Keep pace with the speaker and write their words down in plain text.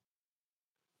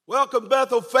Welcome,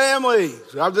 Bethel family.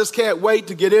 I just can't wait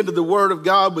to get into the Word of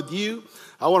God with you.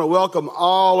 I want to welcome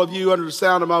all of you under the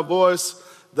sound of my voice,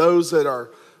 those that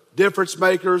are difference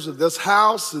makers of this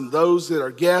house and those that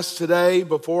are guests today.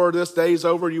 Before this day is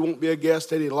over, you won't be a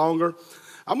guest any longer.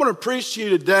 I'm going to preach to you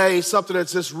today something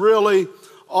that's just really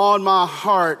on my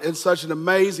heart in such an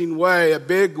amazing way, a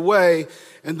big way,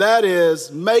 and that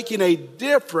is making a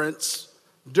difference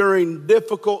during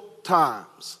difficult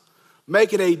times.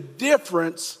 Making a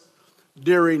difference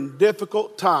during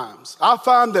difficult times. I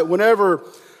find that whenever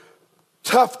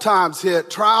tough times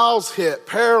hit, trials hit,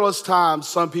 perilous times,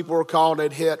 some people are calling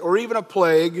it hit, or even a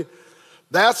plague,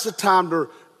 that's the time to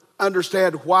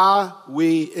understand why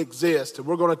we exist. And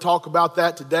we're going to talk about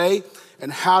that today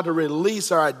and how to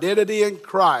release our identity in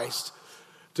Christ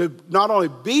to not only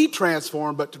be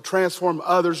transformed, but to transform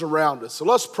others around us. So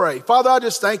let's pray. Father, I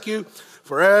just thank you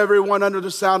for everyone under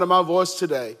the sound of my voice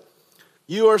today.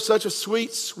 You are such a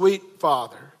sweet, sweet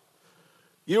Father.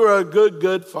 You are a good,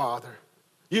 good Father.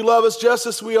 You love us just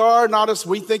as we are, not as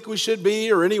we think we should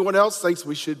be or anyone else thinks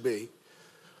we should be.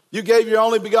 You gave your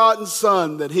only begotten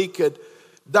Son that he could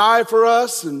die for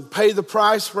us and pay the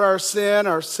price for our sin,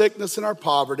 our sickness, and our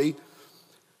poverty.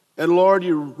 And Lord,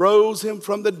 you rose him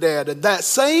from the dead. And that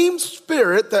same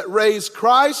Spirit that raised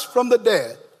Christ from the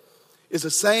dead is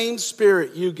the same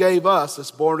Spirit you gave us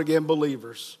as born-again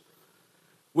believers.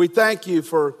 We thank you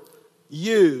for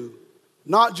you,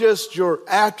 not just your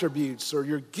attributes or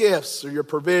your gifts or your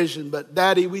provision, but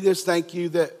Daddy, we just thank you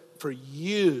that for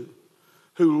you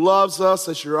who loves us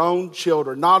as your own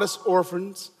children, not as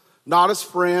orphans, not as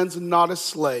friends, and not as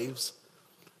slaves,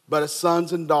 but as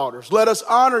sons and daughters. Let us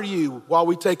honor you while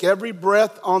we take every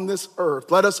breath on this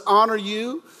earth. Let us honor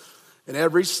you in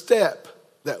every step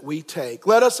that we take.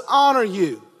 Let us honor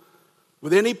you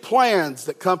with any plans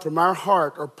that come from our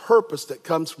heart or purpose that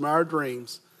comes from our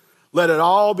dreams. Let it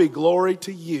all be glory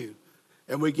to you.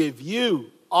 And we give you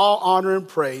all honor and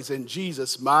praise in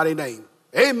Jesus' mighty name.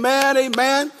 Amen,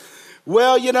 amen.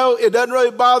 Well, you know, it doesn't really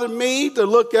bother me to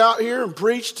look out here and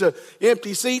preach to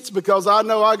empty seats because I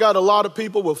know I got a lot of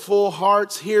people with full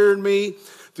hearts hearing me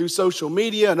through social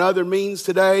media and other means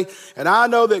today. And I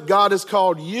know that God has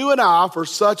called you and I for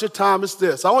such a time as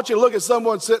this. I want you to look at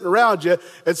someone sitting around you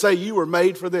and say, you were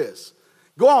made for this.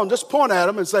 Go on, just point at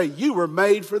them and say, you were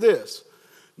made for this.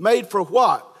 Made for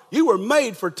what? You were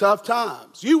made for tough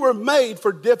times. You were made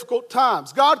for difficult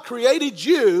times. God created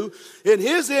you in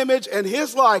his image and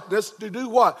his likeness to do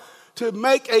what? To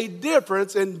make a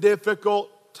difference in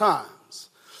difficult times.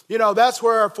 You know, that's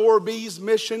where our 4B's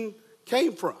mission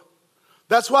came from.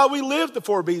 That's why we live the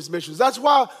 4B's missions. That's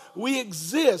why we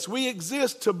exist. We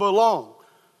exist to belong,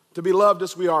 to be loved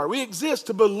as we are. We exist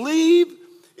to believe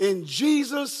in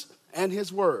Jesus and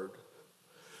his word.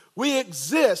 We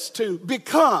exist to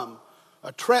become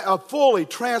a fully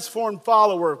transformed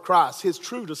follower of Christ, his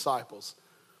true disciples.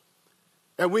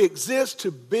 And we exist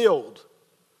to build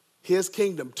his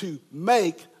kingdom, to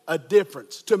make a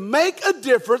difference. To make a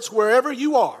difference wherever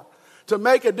you are. To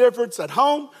make a difference at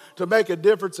home, to make a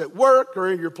difference at work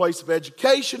or in your place of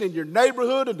education, in your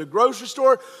neighborhood, in the grocery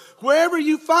store. Wherever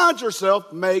you find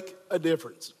yourself, make a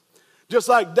difference. Just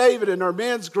like David and our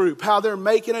men's group, how they're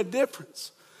making a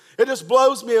difference. It just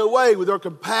blows me away with their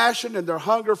compassion and their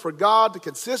hunger for God to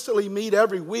consistently meet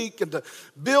every week and to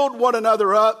build one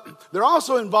another up. They're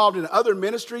also involved in other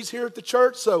ministries here at the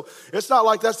church, so it's not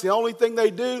like that's the only thing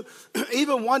they do.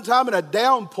 Even one time in a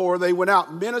downpour, they went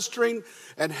out ministering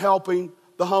and helping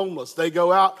the homeless. They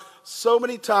go out so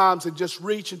many times and just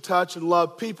reach and touch and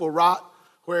love people right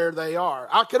where they are.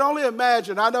 I can only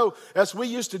imagine. I know as we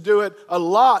used to do it a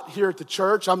lot here at the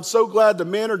church, I'm so glad the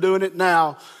men are doing it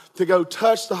now, to go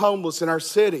touch the homeless in our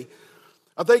city.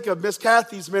 I think of Miss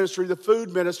Kathy's ministry, the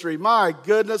food ministry. My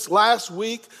goodness, last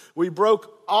week we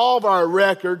broke all of our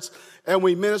records and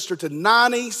we ministered to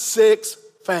 96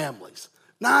 families.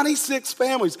 96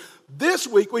 families. This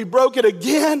week we broke it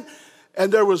again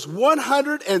and there was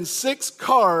 106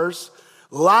 cars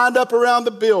lined up around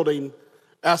the building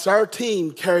as our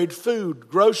team carried food,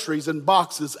 groceries, and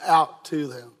boxes out to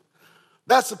them.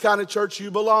 That's the kind of church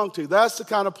you belong to. That's the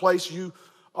kind of place you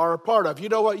are a part of. You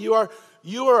know what you are?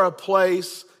 You are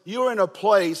in a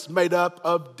place made up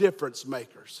of difference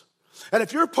makers. And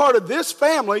if you're part of this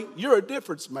family, you're a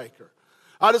difference maker.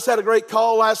 I just had a great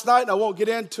call last night, and I won't get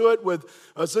into it, with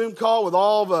a Zoom call with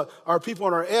all of our people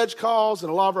on our Edge calls and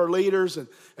a lot of our leaders. And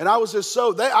I was just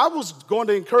I was going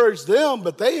to encourage them,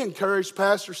 but they encouraged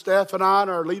Pastor Steph and I and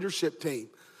our leadership team.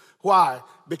 Why?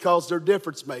 Because they're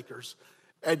difference makers.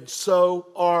 And so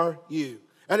are you.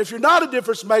 And if you're not a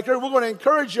difference maker, we're going to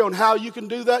encourage you on how you can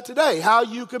do that today, how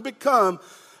you can become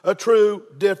a true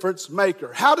difference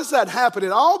maker. How does that happen?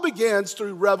 It all begins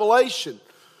through revelation,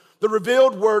 the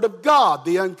revealed word of God,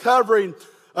 the uncovering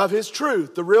of his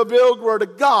truth, the revealed word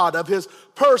of God, of his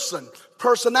person,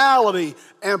 personality,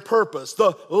 and purpose.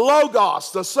 The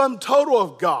Logos, the sum total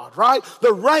of God, right? The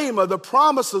Rhema, the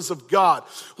promises of God.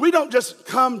 We don't just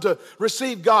come to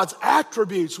receive God's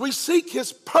attributes. We seek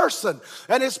his person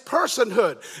and his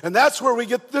personhood. And that's where we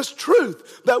get this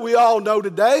truth that we all know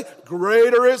today.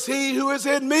 Greater is he who is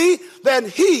in me than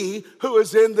he who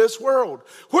is in this world.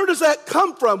 Where does that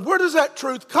come from? Where does that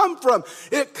truth come from?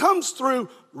 It comes through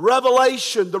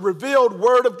revelation, the revealed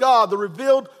word of God, the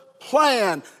revealed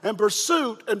plan and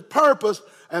pursuit and purpose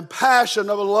and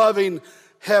passion of a loving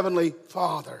heavenly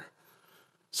Father.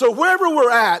 So wherever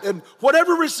we're at and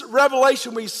whatever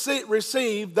revelation we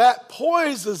receive, that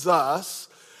poises us,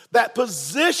 that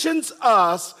positions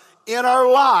us in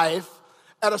our life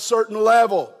at a certain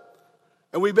level.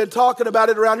 And we've been talking about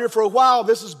it around here for a while.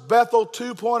 This is Bethel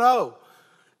 2.0.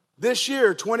 This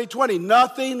year, 2020,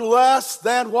 nothing less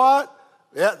than what?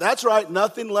 Yeah, that's right,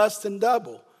 nothing less than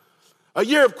double. A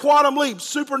year of quantum leap,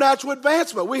 supernatural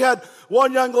advancement. We had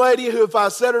one young lady who, if I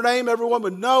said her name, everyone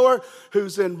would know her,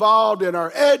 who's involved in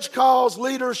our edge calls,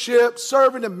 leadership,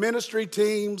 serving in ministry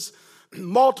teams,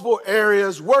 multiple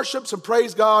areas, worships and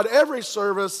praise God every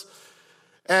service.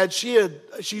 And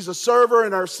she's a server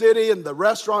in our city, and the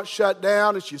restaurant shut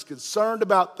down, and she's concerned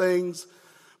about things.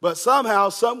 But somehow,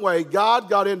 some way, God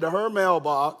got into her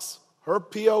mailbox, her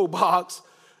P.O. box,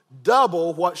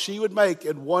 double what she would make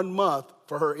in 1 month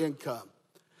for her income.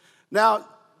 Now,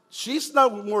 she's no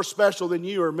more special than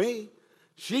you or me.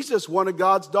 She's just one of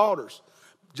God's daughters,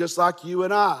 just like you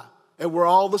and I. And we're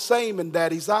all the same in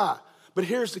Daddy's eye. But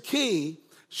here's the key.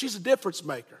 She's a difference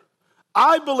maker.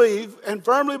 I believe and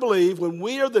firmly believe when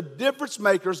we are the difference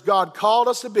makers God called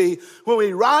us to be, when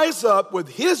we rise up with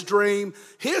his dream,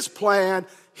 his plan,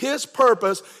 his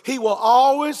purpose, he will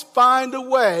always find a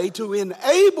way to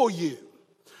enable you,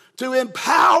 to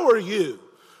empower you,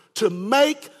 to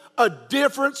make a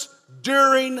difference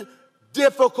during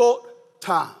difficult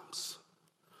times.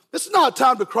 This is not a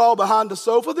time to crawl behind the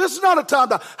sofa. This is not a time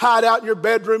to hide out in your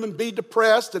bedroom and be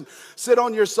depressed and sit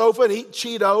on your sofa and eat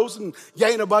Cheetos and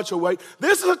gain a bunch of weight.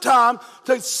 This is a time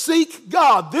to seek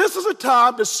God. This is a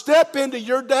time to step into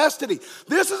your destiny.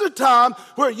 This is a time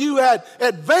where you had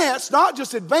advanced, not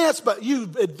just advanced, but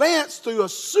you advanced through a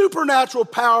supernatural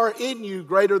power in you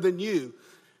greater than you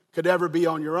could ever be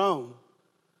on your own.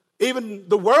 Even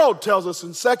the world tells us,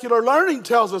 and secular learning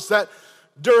tells us that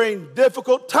during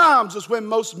difficult times is when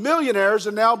most millionaires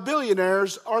and now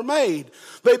billionaires are made.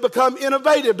 They become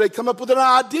innovative. They come up with an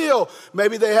ideal.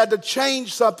 Maybe they had to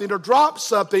change something or drop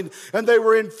something, and they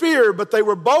were in fear, but they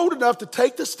were bold enough to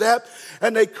take the step,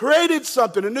 and they created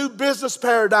something, a new business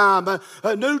paradigm,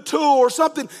 a new tool or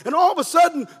something, and all of a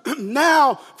sudden,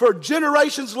 now, for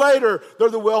generations later, they're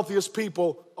the wealthiest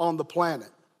people on the planet.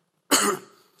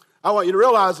 I want you to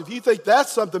realize if you think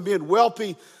that's something, being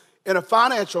wealthy in a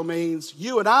financial means,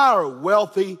 you and I are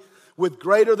wealthy with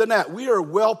greater than that. We are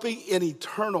wealthy in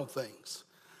eternal things.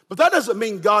 But that doesn't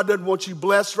mean God doesn't want you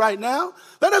blessed right now.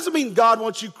 That doesn't mean God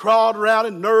wants you crawling around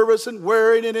and nervous and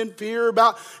worried and in fear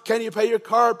about can you pay your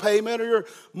car payment or your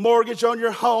mortgage on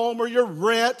your home or your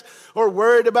rent or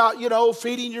worried about,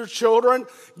 feeding your children.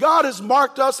 God has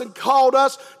marked us and called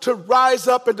us to rise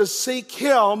up and to seek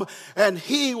him, and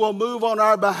he will move on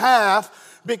our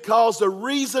behalf because the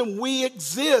reason we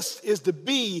exist is to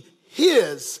be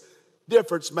his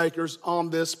difference makers on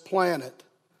this planet.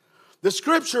 The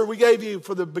scripture we gave you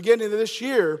for the beginning of this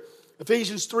year,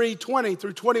 Ephesians 3:20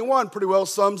 through 21, pretty well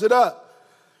sums it up.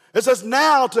 It says,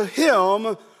 now to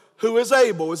him who is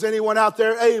able. Is anyone out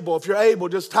there able? If you're able,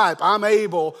 just type, I'm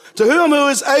able. To him who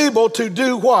is able to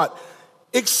do what?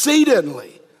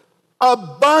 Exceedingly,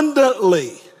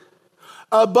 abundantly,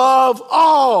 above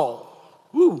all.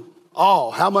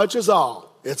 All. How much is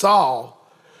all? It's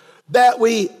all. That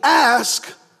we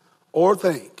ask or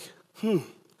think.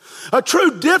 A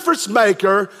true difference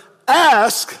maker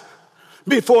asks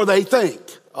before they think.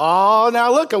 Oh,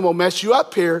 now look, I'm going to mess you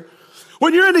up here.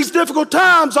 When you're in these difficult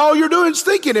times, all you're doing is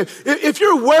thinking. If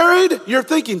you're worried, you're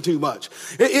thinking too much.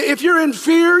 If you're in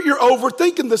fear, you're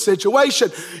overthinking the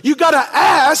situation. You got to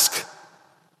ask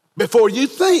before you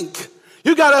think.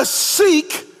 You got to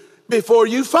seek before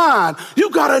you find. You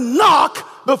got to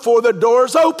knock before the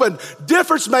doors open.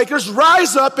 Difference makers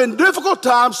rise up in difficult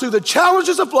times through the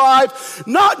challenges of life,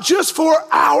 not just for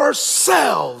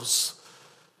ourselves,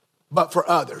 but for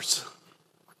others.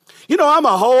 I'm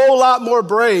a whole lot more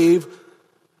brave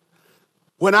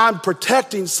when I'm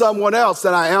protecting someone else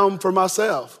than I am for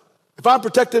myself. If I'm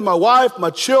protecting my wife, my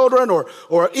children,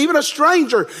 or even a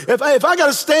stranger, if I got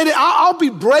to stand it, I'll be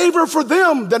braver for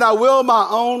them than I will my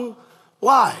own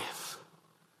life.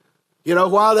 You know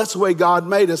why? That's the way God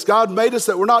made us. God made us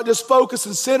that we're not just focused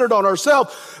and centered on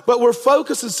ourselves, but we're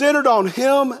focused and centered on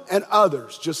Him and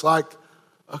others, just like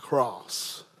a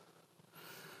cross.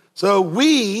 So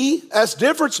we, as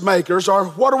difference makers,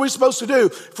 what are we supposed to do?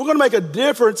 If we're going to make a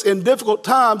difference in difficult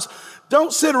times,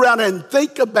 don't sit around and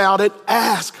think about it.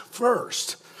 Ask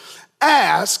first.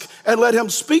 Ask and let Him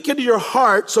speak into your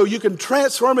heart so you can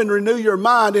transform and renew your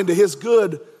mind into His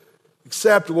good,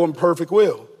 acceptable, and perfect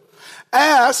will.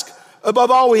 Ask,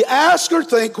 above all, we ask or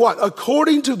think what?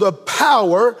 According to the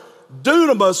power,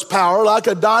 dunamis power, like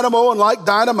a dynamo and like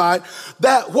dynamite,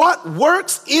 that what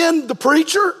works in the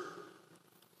preacher,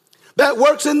 that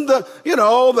works in the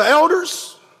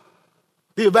elders,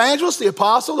 the evangelist, the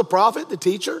apostle, the prophet, the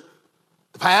teacher,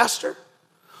 the pastor,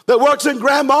 that works in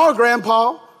grandma or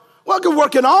grandpa. Well, it can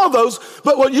work in all those,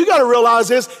 but what you got to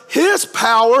realize is His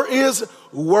power is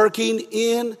working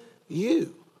in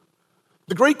you.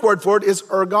 The Greek word for it is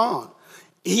ergon.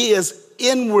 He is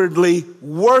inwardly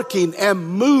working and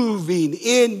moving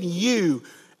in you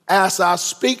as I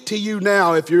speak to you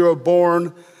now if you're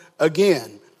born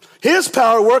again. His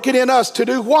power working in us to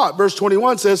do what? Verse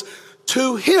 21 says,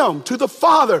 to Him, to the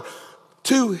Father,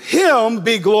 to Him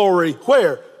be glory.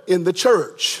 Where? In the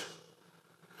church.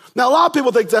 Now, a lot of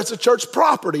people think that's a church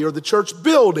property or the church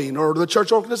building or the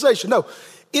church organization. No,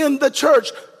 in the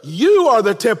church, you are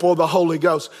the temple of the Holy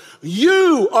Ghost.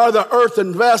 You are the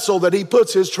earthen vessel that He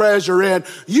puts His treasure in.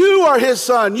 You are His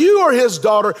son. You are His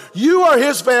daughter. You are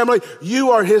His family.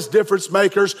 You are His difference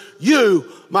makers.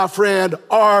 You, my friend,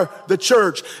 are the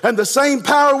church. And the same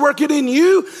power working in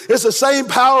you is the same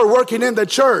power working in the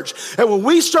church. And when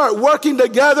we start working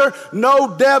together,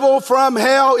 no devil from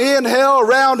hell, in hell,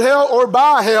 around hell, or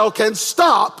by hell can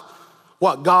stop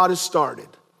what God has started.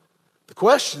 The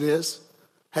question is,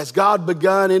 has God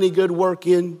begun any good work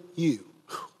in you?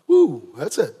 Ooh,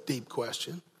 that's a deep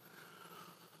question.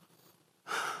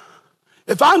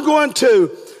 If I'm going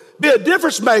to be a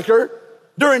difference maker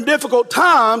during difficult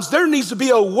times, there needs to be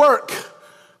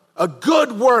a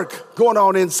good work going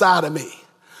on inside of me.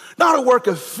 Not a work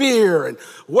of fear and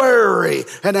worry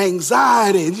and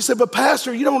anxiety. And you say, but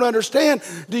Pastor, you don't understand.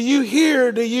 Do you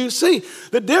hear? Do you see?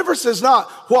 The difference is not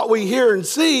what we hear and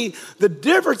see. The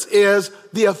difference is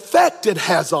the effect it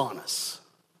has on us.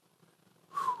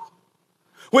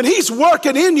 When He's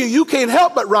working in you, you can't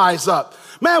help but rise up.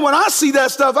 Man, when I see that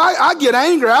stuff, I get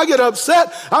angry. I get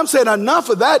upset. I'm saying, enough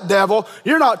of that, devil.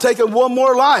 You're not taking one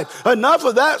more life. Enough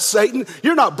of that, Satan.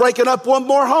 You're not breaking up one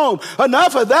more home.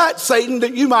 Enough of that, Satan,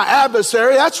 that you my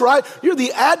adversary. That's right. You're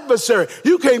the adversary.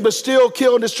 You came to steal,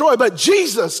 kill, and destroy. But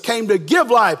Jesus came to give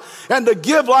life and to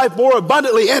give life more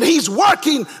abundantly. And He's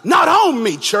working not on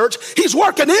me, church. He's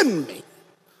working in me.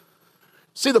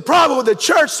 See, the problem with the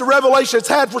church, the revelation it's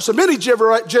had for so many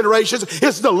generations,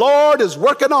 is the Lord is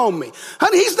working on me.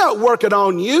 Honey, He's not working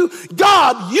on you.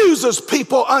 God uses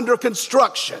people under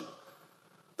construction.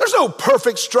 There's no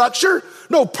perfect structure,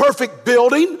 no perfect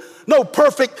building,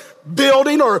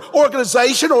 or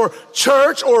organization or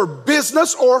church or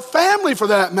business or family for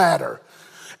that matter.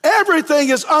 Everything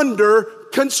is under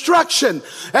construction.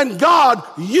 And God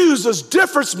uses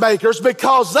difference makers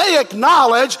because they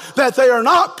acknowledge that they are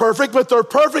not perfect, but they're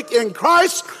perfect in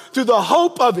Christ through the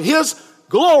hope of His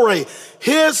glory,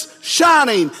 His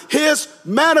shining, His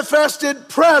manifested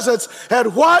presence.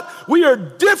 And what? We are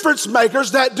difference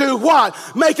makers that do what?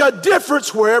 Make a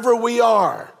difference wherever we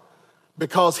are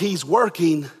because He's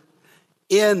working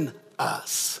in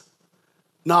us,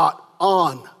 not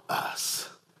on us.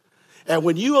 And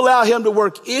when you allow Him to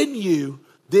work in you,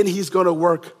 then He's going to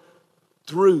work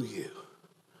through you.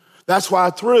 That's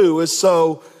why through is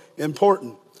so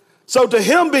important. So to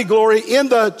Him be glory in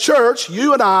the church,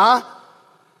 you and I,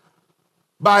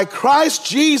 by Christ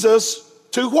Jesus,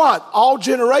 to what? All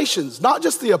generations, not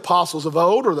just the apostles of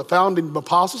old or the founding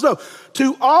apostles. No,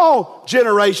 to all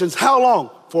generations. How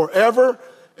long? Forever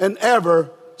and ever,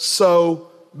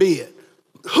 so be it.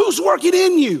 Who's working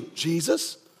in you?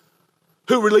 Jesus.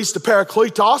 Who released the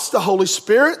Parakletos, the Holy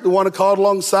Spirit, the one who called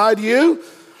alongside you.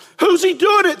 Who's He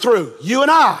doing it through? You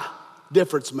and I,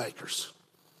 difference makers.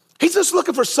 He's just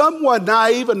looking for someone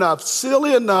naive enough,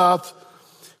 silly enough,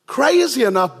 crazy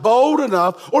enough, bold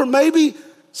enough, or maybe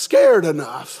scared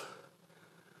enough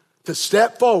to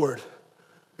step forward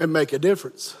and make a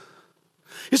difference.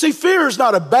 You see, fear is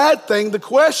not a bad thing. The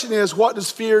question is, what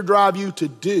does fear drive you to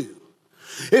do?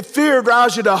 If fear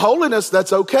drives you to holiness,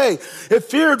 that's okay. If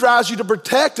fear drives you to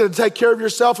protect and take care of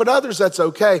yourself and others, that's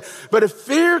okay. But if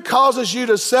fear causes you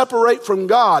to separate from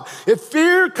God, if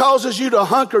fear causes you to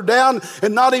hunker down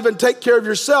and not even take care of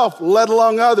yourself, let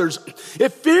alone others,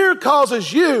 if fear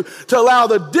causes you to allow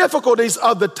the difficulties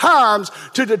of the times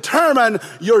to determine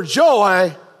your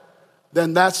joy,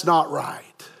 then that's not right.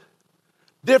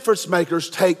 Difference makers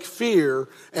take fear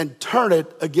and turn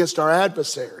it against our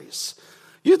adversaries.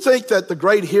 You think that the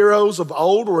great heroes of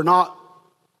old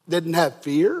didn't have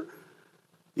fear?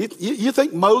 You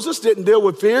think Moses didn't deal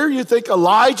with fear? You think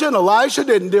Elijah and Elisha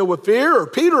didn't deal with fear? Or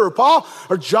Peter or Paul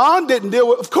or John didn't deal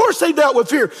with? Of course they dealt with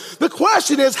fear. The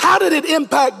question is, how did it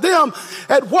impact them?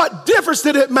 And what difference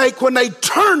did it make when they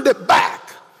turned it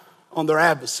back on their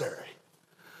adversary?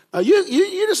 Now, you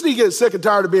just need to get sick and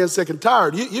tired of being sick and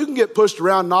tired. You can get pushed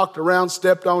around, knocked around,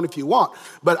 stepped on if you want.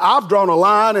 But I've drawn a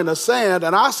line in the sand,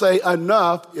 and I say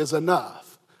enough is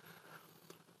enough.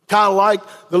 Kind of like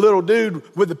the little dude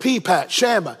with the pea patch,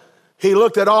 Shammah. He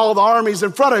looked at all the armies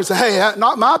in front of him and said, hey,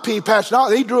 not my pea patch.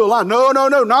 He drew a line. No,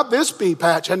 not this pea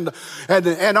patch. And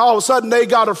all of a sudden they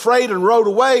got afraid and rode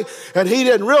away, and he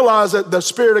didn't realize that the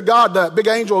Spirit of God, the big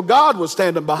angel of God, was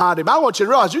standing behind him. I want you to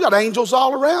realize you got angels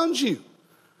all around you.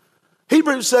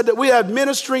 Hebrews said that we have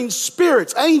ministering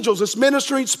spirits, angels, it's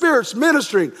ministering spirits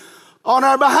ministering on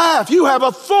our behalf. You have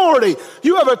authority.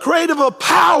 You have a creative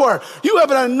power. You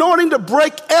have an anointing to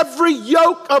break every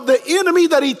yoke of the enemy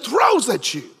that he throws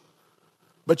at you.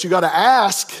 But you got to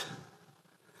ask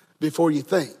before you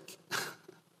think.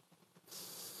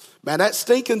 Man, that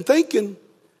stinking thinking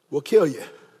will kill you.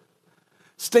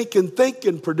 Stinking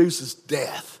thinking produces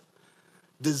death.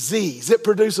 Disease. It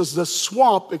produces the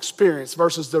swamp experience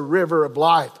versus the river of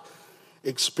life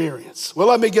experience. Well,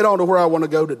 let me get on to where I want to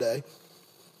go today.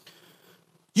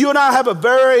 You and I have a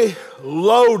very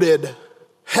loaded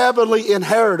heavenly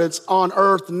inheritance on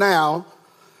earth now,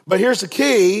 but here's the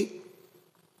key.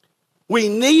 We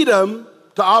need them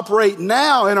to operate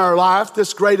now in our life,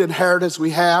 this great inheritance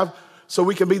we have, so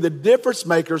we can be the difference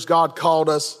makers God called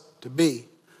us to be.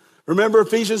 Remember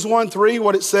Ephesians 1:3,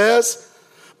 what it says?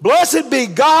 Blessed be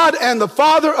God and the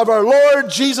Father of our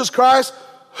Lord Jesus Christ,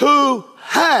 who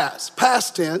has,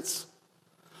 past tense,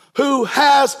 who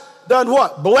has done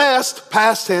what? Blessed,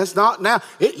 past tense, not now.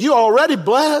 You already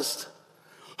blessed.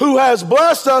 Who has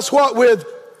blessed us what? With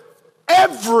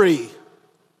every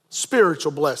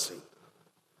spiritual blessing.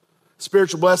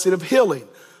 Spiritual blessing of healing,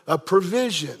 of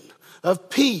provision,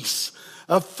 of peace,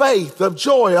 of faith, of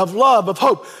joy, of love, of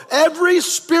hope. Every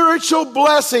spiritual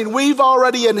blessing we've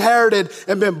already inherited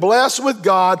and been blessed with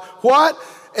God. What?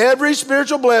 Every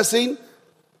spiritual blessing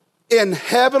in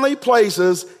heavenly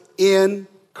places in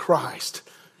Christ.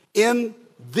 In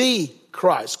the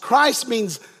Christ. Christ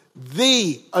means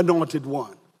the anointed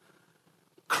one.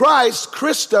 Christ,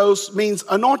 Christos, means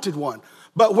anointed one.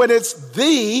 But when it's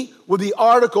the, with the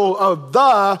article of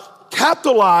the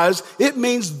capitalized, it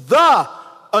means the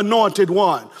anointed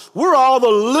one. We're all the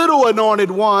little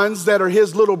anointed ones that are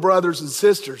his little brothers and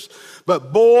sisters.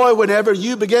 But boy, whenever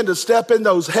you begin to step in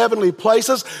those heavenly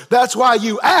places, that's why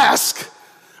you ask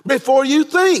before you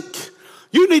think.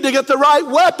 You need to get the right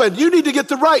weapon. You need to get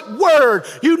the right word.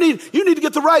 You need to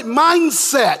get the right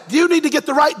mindset. You need to get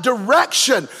the right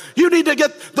direction. You need to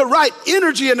get the right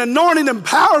energy and anointing and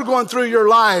power going through your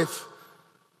life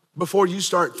before you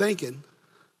start thinking,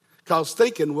 because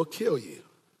thinking will kill you.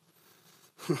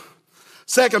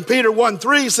 2 Peter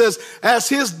 1:3 says, as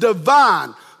his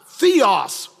divine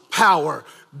theos power,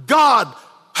 God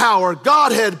power,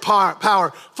 Godhead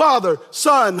power, Father,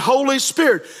 Son, Holy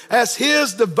Spirit, as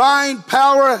his divine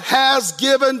power has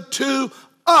given to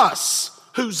us.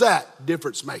 Who's that?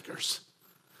 Difference makers.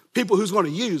 People who's going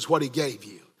to use what he gave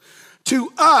you.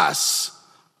 To us,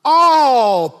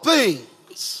 all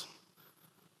things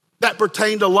that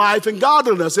pertain to life and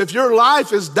godliness. If your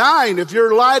life is dying, if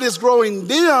your light is growing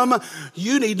dim,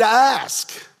 you need to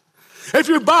ask. If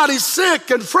your body's sick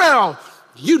and frail,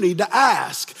 you need to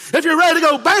ask. If you're ready to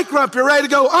go bankrupt, you're ready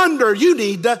to go under, you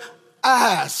need to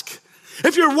ask.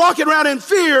 If you're walking around in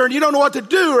fear and you don't know what to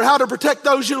do or how to protect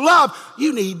those you love,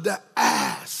 you need to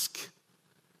ask.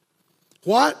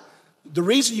 What? The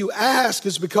reason you ask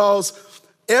is because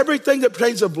everything that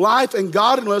pertains of life and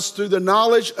godliness through the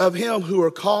knowledge of him who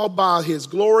are called by his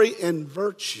glory and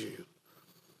virtue.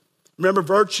 Remember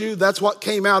virtue? That's what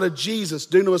came out of Jesus,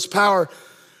 dunamis power.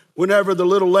 Whenever the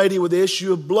little lady with the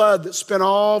issue of blood that spent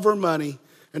all of her money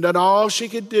and done all she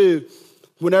could do,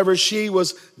 whenever she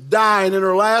was dying in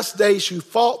her last days, she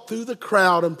fought through the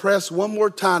crowd and pressed one more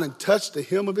time and touched the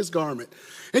hem of his garment.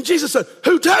 And Jesus said,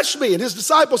 who touched me? And his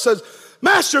disciple says,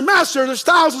 Master, Master, there's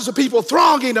thousands of people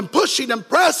thronging and pushing and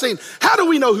pressing. How do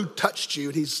we know who touched you?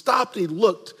 And he stopped and he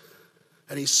looked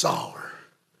and he saw her.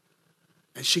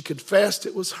 And she confessed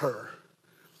it was her.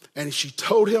 And she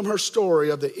told him her story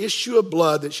of the issue of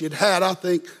blood that she had had, I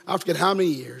forget how many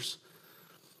years,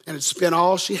 and had spent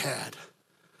all she had.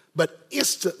 But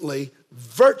instantly,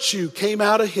 virtue came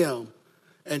out of him,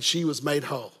 and she was made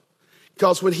whole.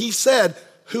 Because when he said,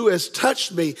 who has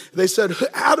touched me? They said,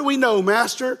 how do we know,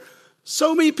 Master?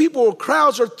 So many people,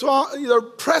 crowds are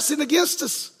pressing against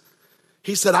us.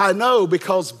 He said, I know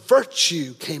because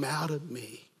virtue came out of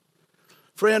me.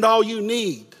 Friend, all you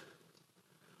need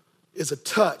is a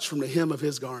touch from the hem of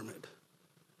his garment.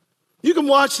 You can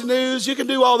watch the news, you can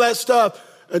do all that stuff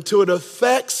until it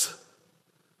affects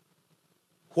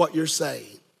what you're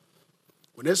saying.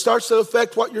 When it starts to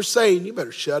affect what you're saying, you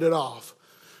better shut it off.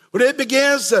 When it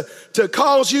begins to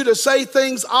cause you to say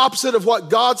things opposite of what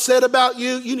God said about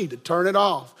you, you need to turn it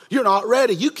off. You're not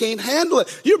ready. You can't handle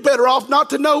it. You're better off not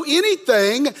to know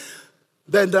anything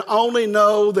than to only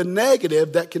know the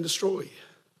negative that can destroy you.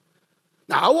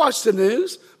 Now, I watch the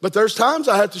news, but there's times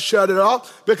I have to shut it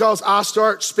off because I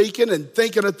start speaking and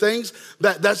thinking of things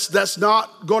that's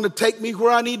not going to take me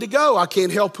where I need to go. I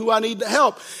can't help who I need to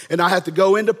help. And I have to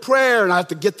go into prayer and I have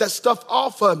to get that stuff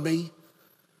off of me.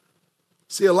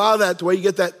 See, a lot of that, the way you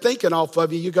get that thinking off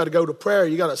of you, you got to go to prayer.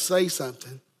 You got to say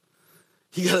something.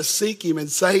 You got to seek him and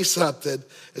say something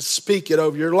and speak it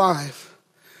over your life.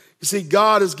 You see,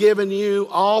 God has given you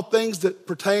all things that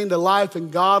pertain to life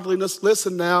and godliness.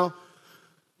 Listen now,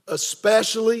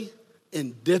 especially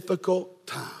in difficult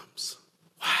times.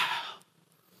 Wow.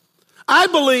 I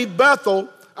believe Bethel,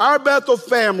 our Bethel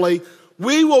family,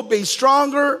 we will be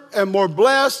stronger and more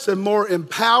blessed and more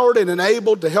empowered and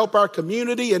enabled to help our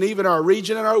community and even our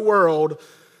region and our world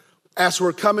as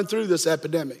we're coming through this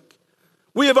epidemic.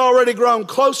 We have already grown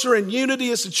closer in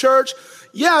unity as a church.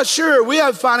 Yeah, sure, we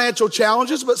have financial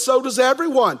challenges, but so does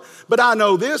everyone. But I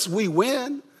know this, we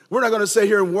win. We're not going to sit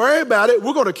here and worry about it.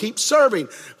 We're going to keep serving.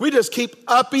 We just keep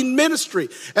upping ministry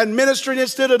and ministering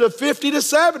instead of the 50 to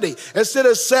 70, instead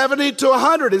of 70 to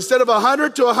 100, instead of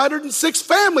 100 to 106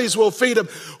 families we'll feed them.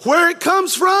 Where it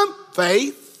comes from?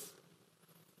 Faith.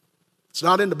 It's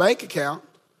not in the bank account.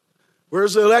 Where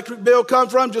does the electric bill come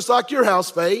from? Just like your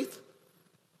house, faith.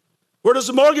 Where does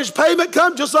the mortgage payment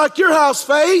come? Just like your house,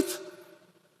 faith.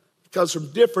 It comes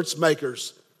from difference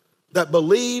makers that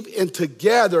believe in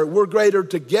together, we're greater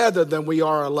together than we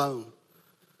are alone.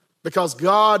 Because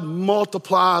God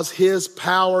multiplies his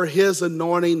power, his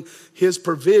anointing, his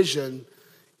provision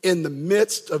in the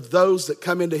midst of those that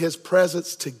come into his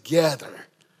presence together.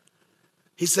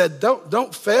 He said,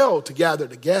 don't fail to gather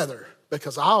together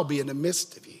because I'll be in the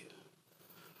midst of you.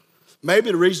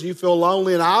 Maybe the reason you feel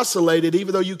lonely and isolated,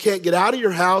 even though you can't get out of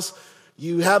your house,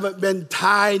 you haven't been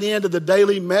tied into the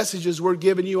daily messages we're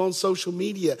giving you on social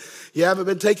media. You haven't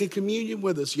been taking communion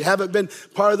with us. You haven't been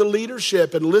part of the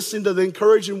leadership and listening to the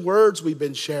encouraging words we've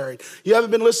been sharing. You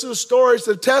haven't been listening to stories,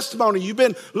 to testimony. You've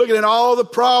been looking at all the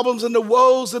problems and the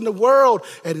woes in the world,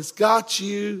 and it's got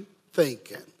you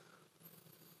thinking.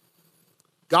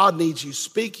 God needs you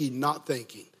speaking, not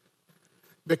thinking,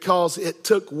 because it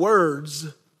took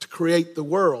words to create the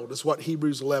world, is what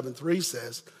Hebrews 11:3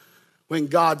 says. When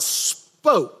God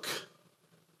spoke,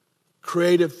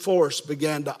 creative force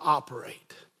began to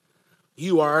operate.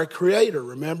 You are a creator,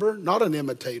 remember? Not an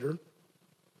imitator.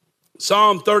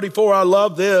 Psalm 34, I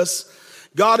love this.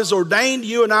 God has ordained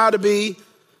you and I to be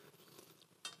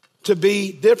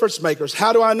difference makers.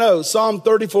 How do I know? Psalm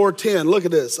 34:10, look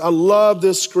at this. I love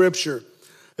this scripture.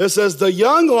 It says, the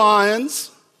young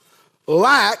lions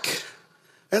lack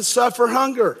and suffer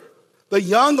hunger. The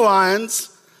young lions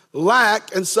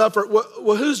lack and suffer.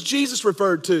 Well, who's Jesus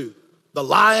referred to? The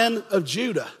Lion of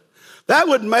Judah. That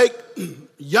would make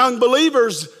young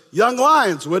believers young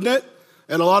lions, wouldn't it?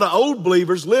 And a lot of old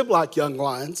believers live like young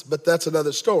lions, but that's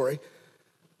another story.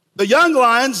 The young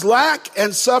lions lack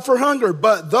and suffer hunger,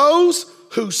 but those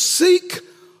who seek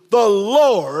the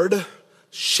Lord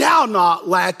shall not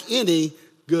lack any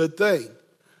good thing.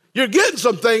 You're getting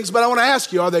some things, but I want to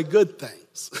ask you, are they good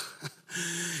things?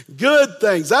 Good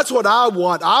things. That's what I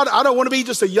want. I don't want to be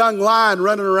just a young lion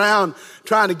running around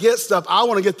trying to get stuff. I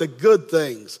want to get the good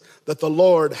things that the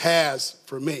Lord has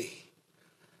for me.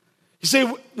 You see,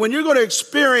 when you're going to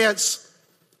experience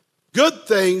good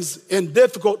things in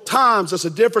difficult times as a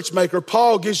difference maker,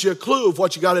 Paul gives you a clue of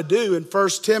what you got to do in 1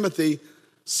 Timothy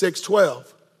 6:12.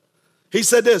 He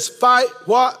said this, fight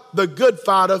what? The good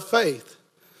fight of faith.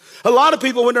 A lot of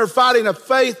people, when they're fighting a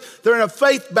faith, they're in a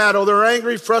faith battle. They're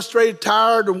angry, frustrated,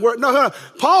 tired, and worried. No.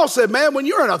 Paul said, man, when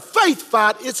you're in a faith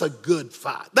fight, it's a good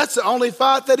fight. That's the only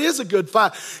fight that is a good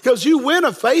fight. Because you win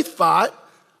a faith fight,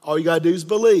 all you got to do is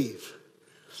believe.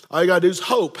 All you got to do is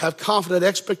hope, have confident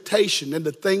expectation in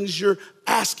the things you're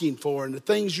asking for and the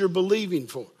things you're believing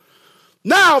for.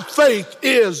 Now faith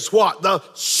is what? The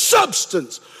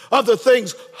substance of the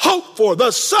things hoped for,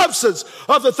 the substance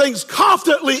of the things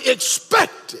confidently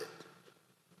expected.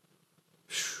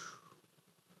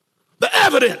 The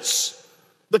evidence,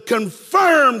 the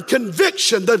confirmed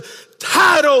conviction, the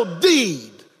title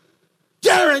deed,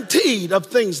 guaranteed of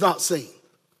things not seen.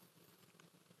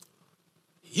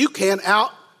 You can't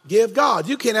outgive God.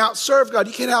 You can't outserve God.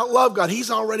 You can't outlove God.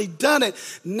 He's already done it.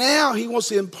 Now he wants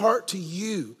to impart to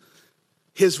you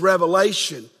his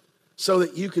revelation so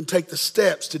that you can take the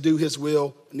steps to do his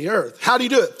will in the earth. How do you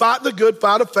do it? Fight the good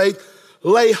fight of faith.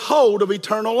 Lay hold of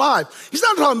eternal life. He's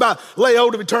not talking about lay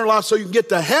hold of eternal life so you can get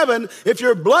to heaven. If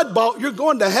you're blood bought, you're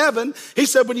going to heaven. He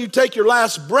said when you take your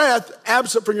last breath,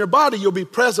 absent from your body, you'll be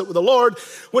present with the Lord.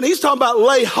 When he's talking about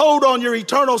lay hold on your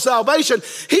eternal salvation,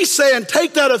 he's saying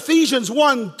take that Ephesians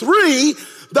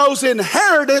 1:3, those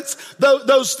inheritance,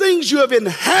 those things you have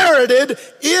inherited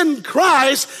in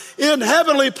Christ in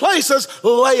heavenly places,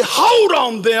 lay hold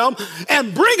on them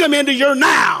and bring them into your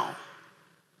now.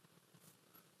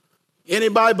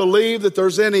 Anybody believe that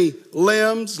there's any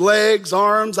limbs, legs,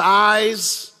 arms,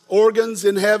 eyes, organs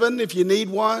in heaven if you need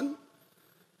one?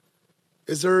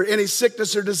 Is there any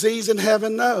sickness or disease in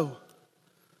heaven? No.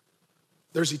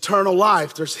 There's eternal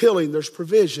life, there's healing, there's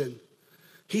provision.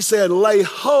 He said, lay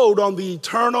hold on the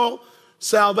eternal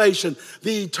salvation,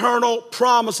 the eternal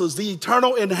promises, the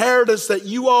eternal inheritance that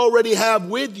you already have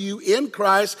with you in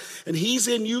Christ, and he's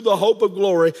in you, the hope of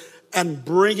glory, and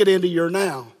bring it into your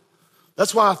now.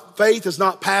 That's why faith is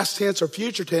not past tense or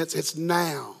future tense, it's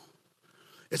now.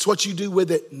 It's what you do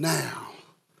with it now.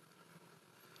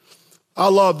 I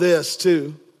love this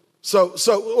too. So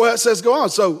it says, go on.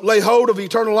 So lay hold of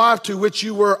eternal life to which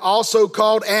you were also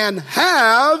called and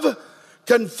have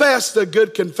confessed a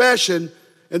good confession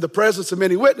in the presence of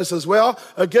many witnesses. Well,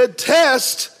 a good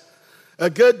test,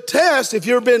 if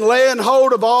you've been laying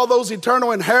hold of all those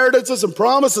eternal inheritances and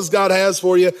promises God has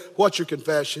for you, what's your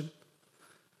confession?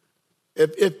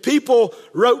 If people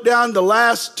wrote down the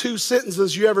last 2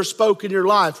 sentences you ever spoke in your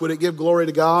life, would it give glory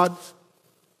to God?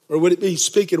 Or would it be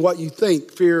speaking what you think,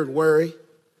 fear and worry?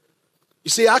 You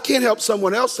see, I can't help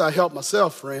someone else, I help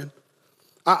myself, friend.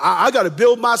 I got to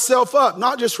build myself up,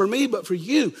 not just for me, but for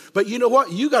you. But you know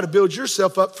what? You got to build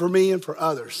yourself up for me and for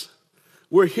others.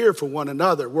 We're here for one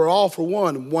another. We're all for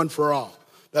one and one for all.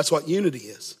 That's what unity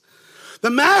is.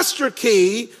 The master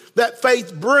key that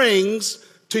faith brings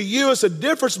to you as a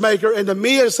difference maker and to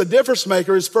me as a difference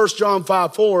maker is 1 John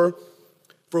 5:4.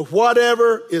 For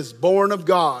whatever is born of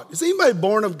God. Is anybody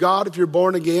born of God if you're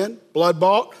born again? Blood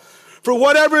bought? For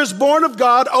whatever is born of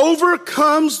God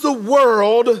overcomes the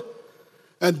world.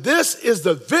 And this is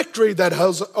the victory that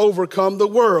has overcome the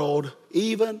world,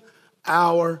 even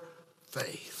our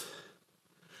faith.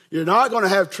 You're not going to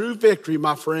have true victory,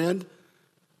 my friend,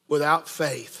 without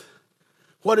faith.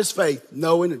 What is faith?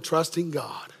 Knowing and trusting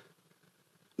God.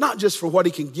 Not just for what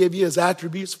he can give you as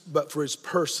attributes, but for his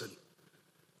person,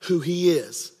 who he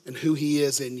is and who he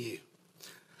is in you.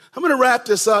 I'm going to wrap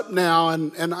this up now,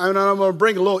 and I'm going to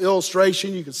bring a little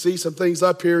illustration. You can see some things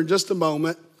up here in just a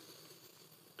moment.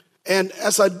 And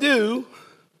as I do,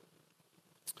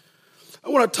 I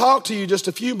want to talk to you just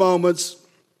a few moments.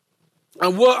 I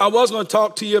was going to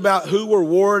talk to you about who we're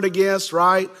warring against,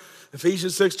 right?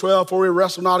 Ephesians 6:12, for we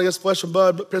wrestle not against flesh and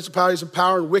blood, but principalities and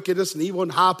power and wickedness and evil in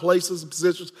high places and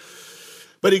positions.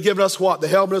 But he's given us what? The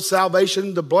helmet of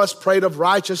salvation, the breastplate of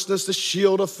righteousness, the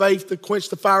shield of faith to quench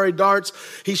the fiery darts.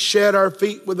 He shed our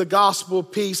feet with the gospel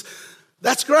of peace.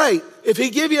 That's great. If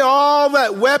he give you all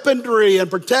that weaponry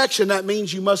and protection, that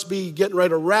means you must be getting ready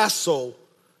to wrestle,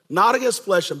 not against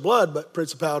flesh and blood, but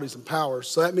principalities and powers.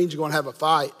 So that means you're going to have a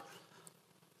fight.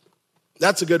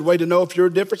 That's a good way to know if you're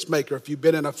a difference maker, if you've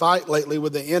been in a fight lately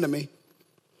with the enemy.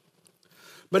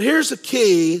 But here's the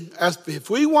key.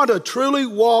 If we want to truly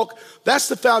walk, that's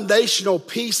the foundational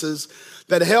pieces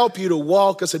that help you to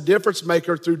walk as a difference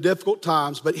maker through difficult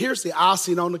times. But here's the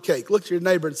icing on the cake. Look to your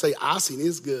neighbor and say, icing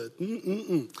is good.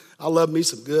 I love me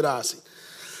some good icing.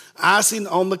 Icing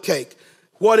on the cake.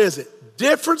 What is it?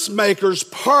 Difference makers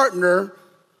partner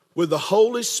with the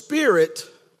Holy Spirit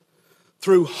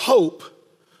through hope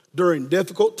during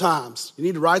difficult times. You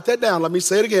need to write that down. Let me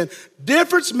say it again.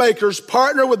 Difference makers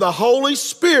partner with the Holy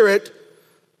Spirit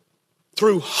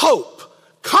through hope,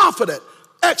 confident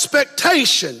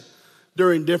expectation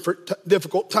during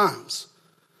difficult times.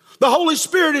 The Holy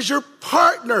Spirit is your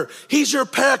partner. He's your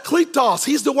parakletos.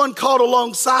 He's the one called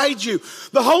alongside you.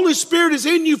 The Holy Spirit is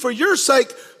in you for your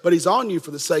sake, but he's on you for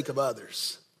the sake of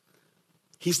others.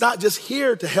 He's not just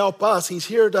here to help us. He's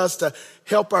here to us to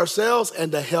help ourselves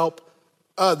and to help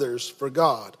others for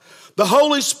God. The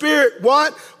Holy Spirit,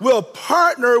 what? Will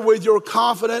partner with your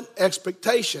confident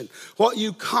expectation. What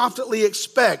you confidently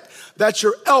expect. That's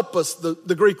your elpis,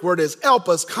 the Greek word is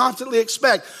elpis, confidently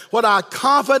expect. What I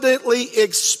confidently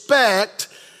expect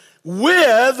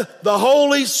with the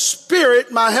Holy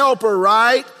Spirit, my helper,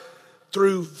 right?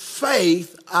 Through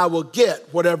faith, I will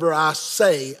get whatever I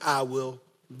say I will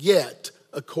get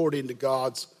according to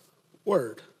God's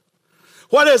word.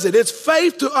 What is it? It's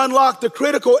faith to unlock the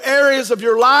critical areas of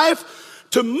your life,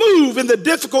 to move in the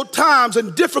difficult times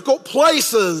and difficult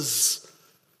places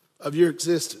of your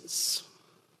existence.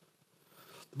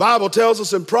 The Bible tells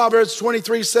us in Proverbs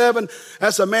 23:7,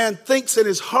 as a man thinks in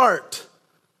his heart,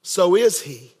 so is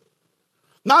he.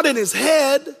 Not in his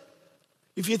head.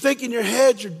 If you think in your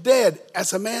head, you're dead.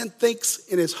 As a man thinks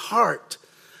in his heart,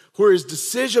 where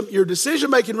your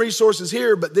decision-making resource is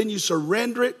here, but then you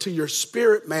surrender it to your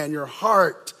spirit man, your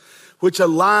heart, which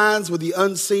aligns with the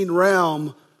unseen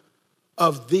realm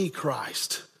of the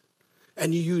Christ.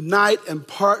 And you unite and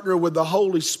partner with the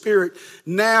Holy Spirit.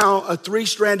 Now a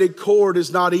three-stranded cord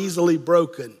is not easily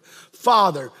broken.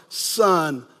 Father,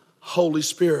 Son, Holy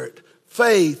Spirit.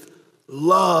 Faith,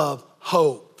 love,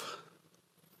 hope.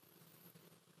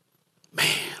 Man,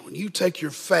 when you take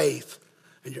your faith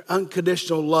and your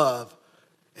unconditional love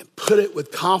and put it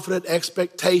with confident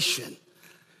expectation,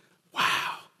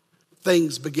 wow,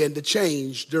 things begin to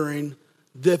change during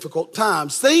difficult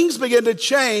times. Things begin to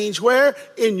change where?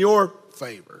 In your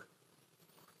favor.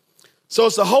 So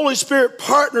as the Holy Spirit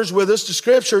partners with us, the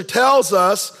scripture tells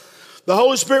us the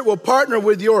Holy Spirit will partner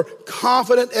with your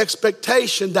confident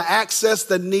expectation to access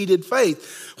the needed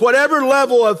faith. Whatever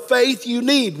level of faith you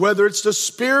need, whether it's the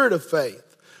spirit of faith,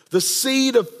 the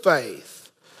seed of faith,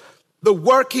 the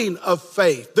working of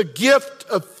faith, the gift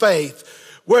of faith,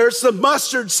 where it's the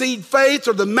mustard seed faith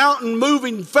or the mountain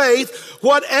moving faith,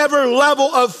 whatever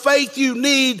level of faith you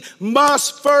need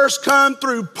must first come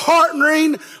through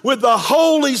partnering with the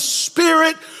Holy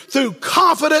Spirit through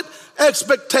confident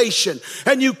expectation.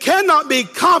 And you cannot be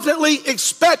confidently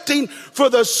expecting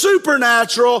for the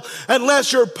supernatural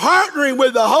unless you're partnering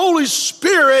with the Holy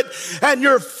Spirit and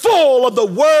you're full of the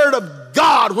Word of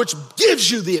God, which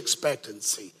gives you the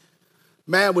expectancy.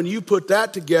 Man, when you put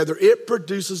that together, it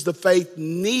produces the faith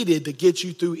needed to get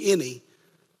you through any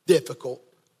difficult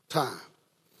time.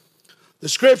 The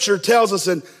scripture tells us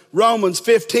in Romans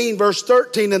 15, verse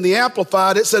 13 in the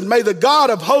Amplified, it said, may the God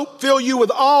of hope fill you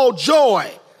with all joy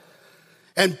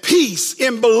and peace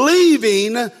in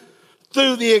believing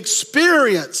through the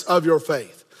experience of your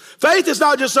faith. Faith is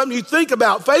not just something you think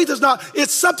about. Faith is not,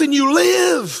 it's something you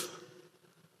live.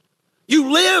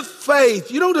 You live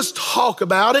faith. You don't just talk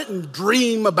about it and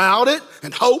dream about it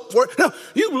and hope for it. No,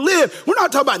 you live. We're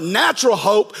not talking about natural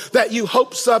hope that you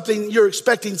hope something, you're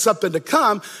expecting something to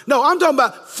come. No, I'm talking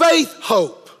about faith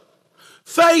hope.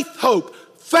 Faith hope.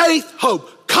 Faith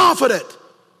hope. Confident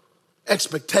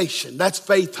expectation. That's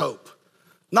faith hope.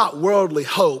 Not worldly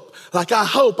hope. Like I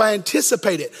hope, I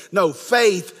anticipate it. No,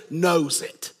 faith knows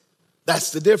it.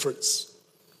 That's the difference.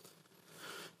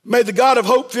 May the God of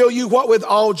hope fill you what with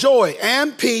all joy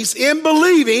and peace in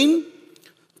believing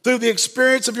through the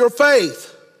experience of your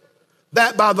faith,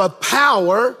 that by the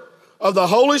power of the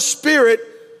Holy Spirit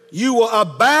you will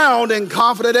abound in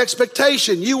confident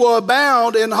expectation. You will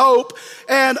abound in hope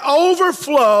and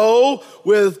overflow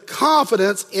with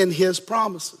confidence in his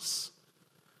promises.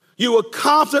 You will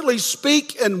confidently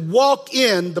speak and walk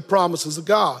in the promises of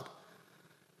God.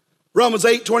 Romans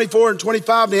 8, 24 and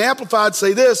 25 in the Amplified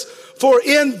say this, for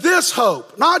in this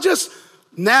hope, not just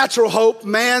natural hope,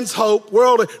 man's hope,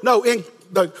 worldly, no, in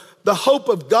the hope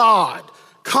of God,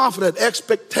 confident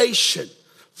expectation,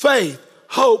 faith,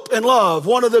 hope, and love,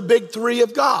 one of the big three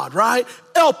of God, right?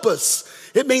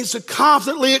 Elpis, it means to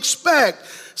confidently expect,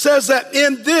 says that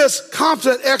in this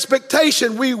confident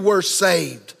expectation we were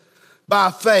saved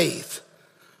by faith.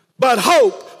 But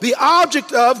hope, the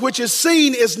object of which is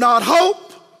seen, is not hope.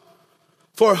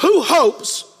 For who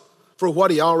hopes for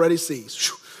what he already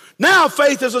sees? Now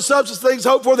faith is the substance of things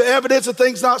hoped for, the evidence of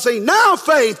things not seen. Now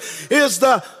faith is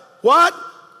the what?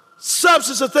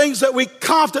 Substance of things that we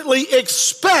confidently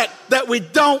expect that we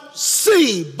don't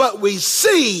see, but we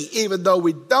see even though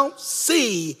we don't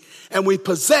see, and we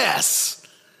possess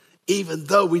even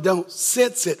though we don't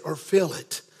sense it or feel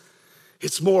it.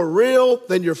 It's more real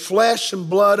than your flesh and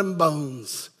blood and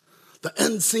bones. The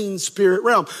unseen spirit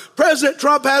realm. President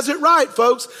Trump has it right,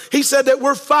 folks. He said that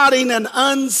we're fighting an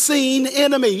unseen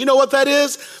enemy. You know what that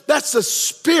is? That's the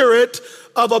spirit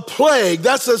of a plague.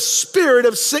 That's a spirit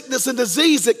of sickness and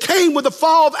disease that came with the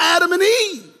fall of Adam and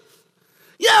Eve.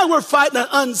 Yeah, we're fighting an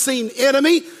unseen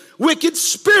enemy, wicked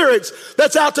spirits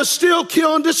that's out to steal,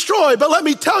 kill, and destroy. But let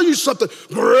me tell you something.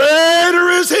 Greater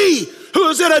is he who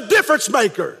is in a difference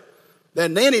maker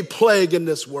than any plague in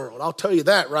this world. I'll tell you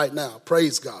that right now.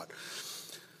 Praise God.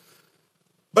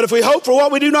 But if we hope for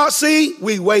what we do not see,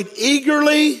 we wait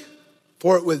eagerly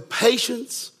for it with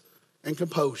patience and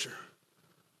composure.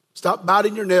 Stop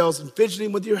biting your nails and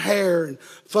fidgeting with your hair and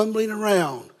fumbling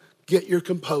around. Get your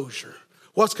composure.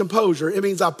 What's composure? It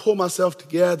means I pull myself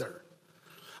together.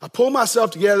 I pull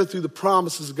myself together through the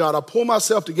promises of God. I pull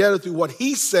myself together through what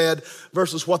he said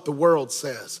versus what the world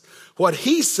says. What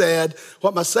he said,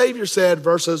 what my Savior said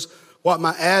versus what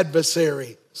my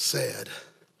adversary said.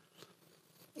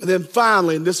 And then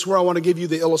finally, and this is where I want to give you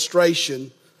the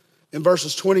illustration in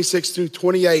verses 26 through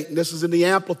 28, and this is in the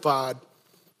Amplified.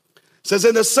 It says,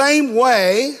 in the same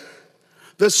way,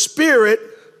 the Spirit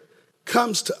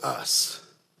comes to us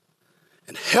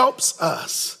and helps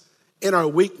us in our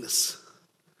weaknesses.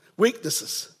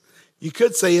 You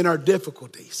could say in our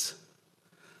difficulties.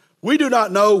 We do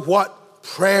not know what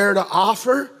prayer to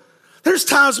offer. There's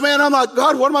times, man, I'm like,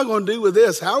 God, what am I going to do with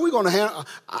this? How are we going to handle?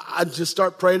 I just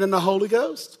start praying in the Holy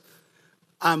Ghost.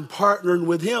 I'm partnering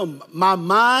with him. My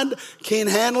mind can't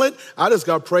handle it. I just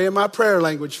got to pray in my prayer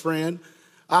language, friend.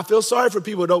 I feel sorry for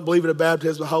people who don't believe in the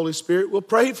baptism of the Holy Spirit. We'll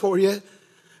pray for you.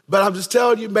 But I'm just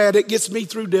telling you, man, it gets me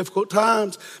through difficult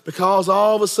times because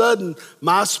all of a sudden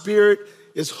my spirit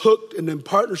is hooked and in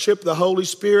partnership with the Holy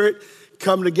Spirit,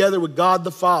 coming together with God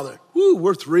the Father. Woo,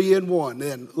 we're 3 in 1.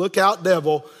 Then look out,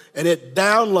 devil. And it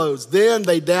downloads. Then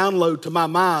they download to my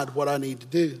mind what I need to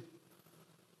do.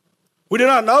 We do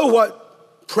not know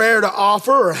what prayer to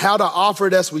offer or how to offer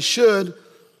it as we should,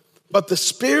 but the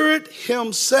Spirit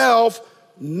himself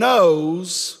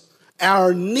knows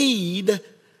our need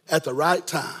at the right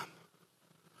time.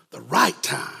 The right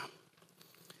time.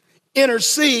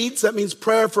 Intercedes, that means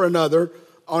prayer for another,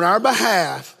 on our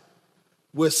behalf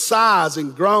with sighs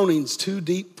and groanings too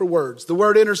deep for words. The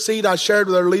word intercede I shared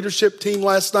with our leadership team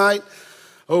last night.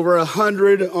 Over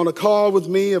 100 on a call with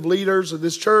me of leaders of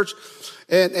this church.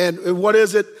 And what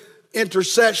is it?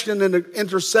 Intercession. And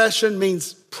intercession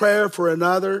means prayer for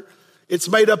another. It's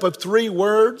made up of 3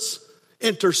 words.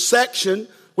 Intersection,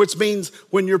 which means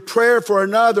when your prayer for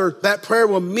another, that prayer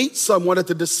will meet someone at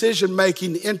the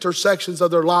decision-making intersections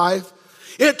of their life.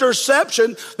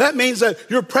 Interception, that means that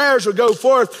your prayers will go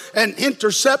forth and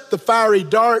intercept the fiery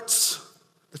darts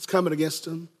that's coming against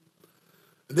them.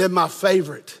 And then my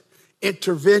favorite,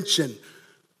 intervention.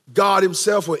 God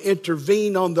himself will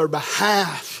intervene on their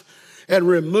behalf and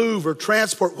remove or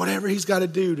transport whatever he's got to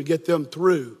do to get them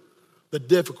through the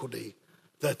difficulty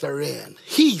that they're in.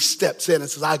 He steps in and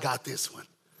says, I got this one.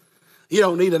 You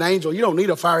don't need an angel. You don't need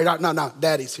a fiery dart. No,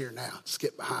 Daddy's here now. Just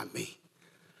get behind me.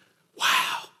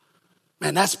 Wow.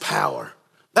 Man, that's power.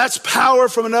 That's power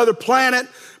from another planet,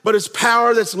 but it's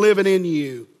power that's living in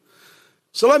you.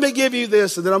 So let me give you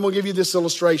this, and then I'm going to give you this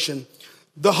illustration.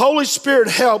 The Holy Spirit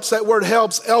helps. That word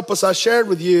helps, help us, I shared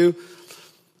with you.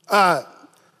 Now,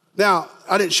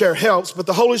 I didn't share helps, but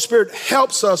the Holy Spirit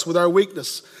helps us with our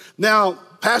weakness. Now,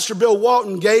 Pastor Bill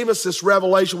Walton gave us this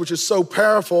revelation, which is so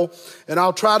powerful, and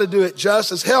I'll try to do it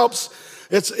justice. Helps,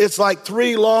 it's like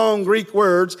 3 long Greek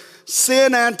words,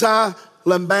 synanti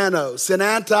lambano.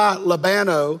 Synanti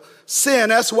lambano.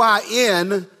 Syn,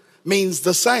 S-Y-N, means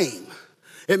the same.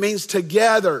 It means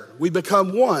together we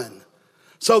become one.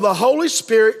 So the Holy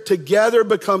Spirit together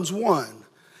becomes one.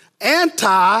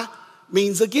 Anti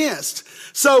means against.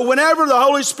 So whenever the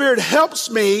Holy Spirit helps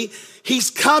me, he's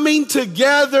coming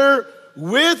together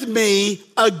with me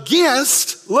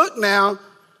against, look now,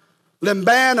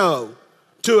 lambano,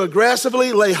 to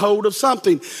aggressively lay hold of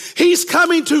something. He's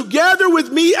coming together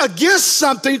with me against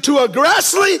something to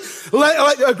aggressively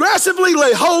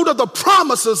lay hold of the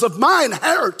promises of my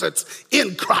inheritance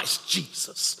in Christ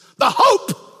Jesus, the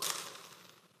hope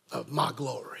of my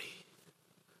glory.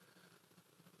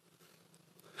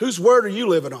 Whose word are you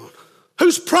living on?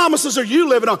 Whose promises are you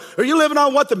living on? Are you living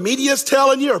on what the media is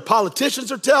telling you or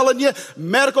politicians are telling you?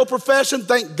 Medical profession,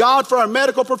 thank God for our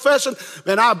medical profession.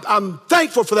 And I'm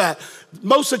thankful for that.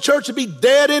 Most of the church would be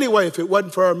dead anyway if it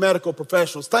wasn't for our medical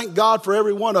professionals. Thank God for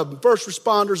every one of them, first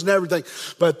responders and everything.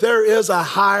 But there is a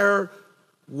higher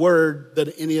word than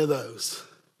any of those.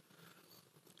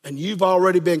 And you've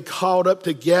already been called up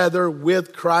together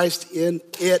with Christ in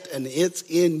it, and it's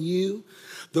in you.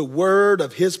 The word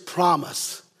of his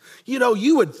promise. You know,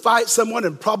 you would fight someone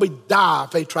and probably die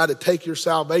if they tried to take your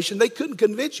salvation. They couldn't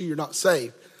convince you you're not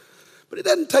saved. But it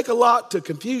doesn't take a lot to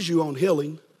confuse you on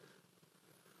healing.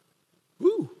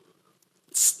 Woo.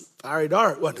 Fiery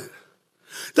dart, wasn't it?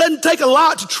 Doesn't take a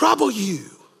lot to trouble you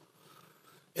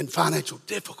in financial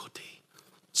difficulty.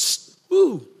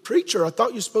 Ooh, preacher, I thought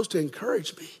you were supposed to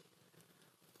encourage me.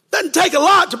 Doesn't take a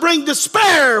lot to bring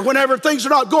despair whenever things are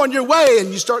not going your way and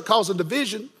you start causing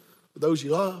division with those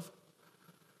you love.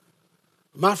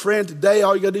 My friend, today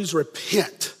all you gotta do is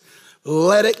repent.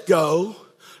 Let it go.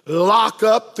 Lock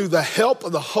up through the help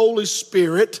of the Holy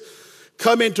Spirit.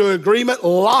 Come into agreement.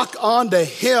 Lock onto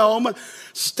Him.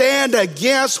 Stand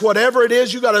against whatever it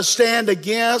is you gotta stand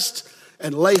against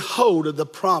and lay hold of the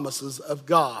promises of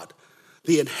God,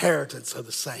 the inheritance of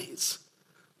the saints,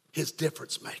 His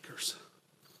difference makers.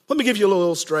 Let me give you a little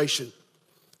illustration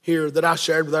here that I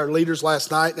shared with our leaders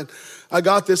last night. And I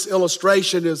got this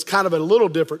illustration as kind of a little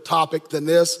different topic than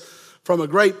this from a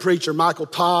great preacher, Michael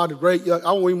Todd, a great young, I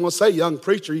don't even want to say young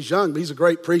preacher. He's young, but he's a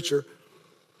great preacher.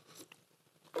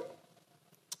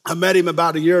 I met him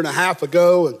about 1.5 years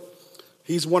ago, and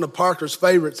he's one of Parker's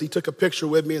favorites. He took a picture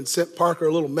with me and sent Parker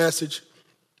a little message.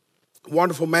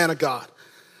 Wonderful man of God.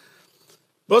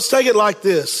 But let's take it like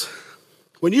this.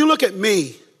 When you look at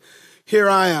me, here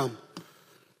I am.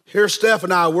 Here Steph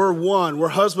and I, we're one. We're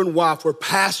husband and wife. We're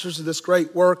pastors of this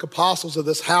great work, apostles of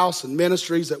this house and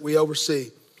ministries that we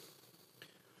oversee.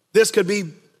 This could be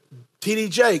T.D.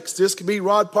 Jakes. This could be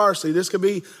Rod Parsley. This could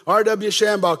be R.W.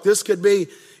 Shambach. This could be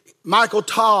Michael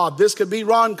Todd. This could be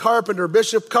Ron Carpenter,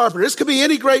 Bishop Carpenter. This could be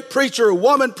any great preacher,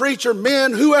 woman preacher,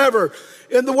 men, whoever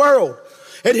in the world.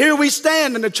 And here we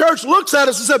stand, and the church looks at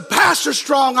us and says, Pastor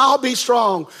strong, I'll be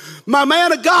strong. My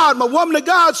man of God, my woman of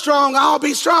God strong, I'll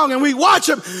be strong. And we watch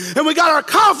them, and we got our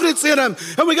confidence in them,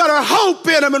 and we got our hope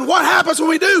in them. And what happens when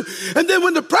we do? And then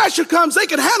when the pressure comes, they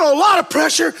can handle a lot of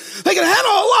pressure. They can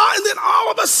handle a lot, and then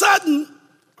all of a sudden,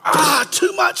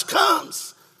 too much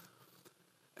comes.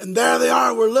 And there they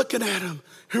are, we're looking at them,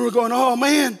 and we're going, oh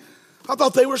man, I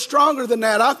thought they were stronger than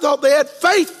that. I thought they had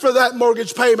faith for that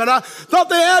mortgage payment. I thought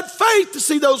they had faith to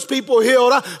see those people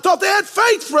healed. I thought they had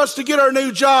faith for us to get our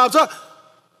new jobs.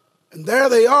 And there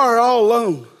they are all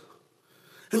alone.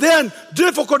 And then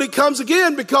difficulty comes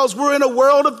again because we're in a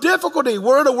world of difficulty.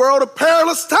 We're in a world of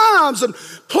perilous times and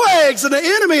plagues and the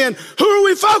enemy. And who are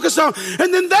we focused on?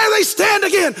 And then there they stand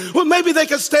again. Well, maybe they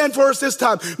can stand for us this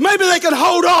time. Maybe they can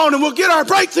hold on and we'll get our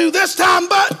breakthrough this time.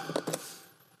 But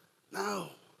no.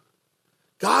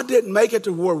 God didn't make it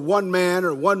to where one man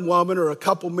or one woman or a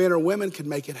couple men or women could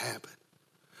make it happen.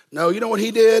 No, you know what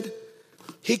He did?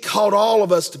 He called all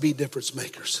of us to be difference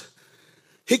makers.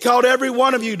 He called every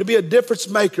one of you to be a difference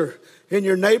maker in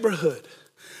your neighborhood,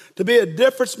 to be a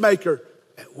difference maker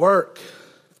at work,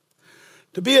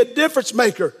 to be a difference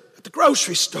maker at the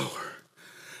grocery store,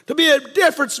 to be a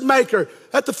difference maker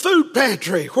at the food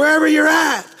pantry, wherever you're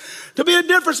at. To be a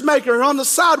difference maker on the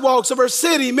sidewalks of our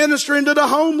city, ministering to the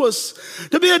homeless.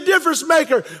 To be a difference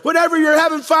maker whenever you're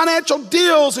having financial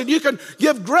deals and you can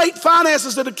give great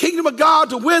finances to the kingdom of God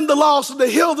to win the lost and to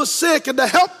heal the sick and to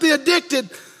help the addicted.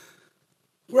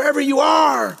 Wherever you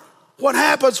are, what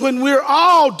happens when we're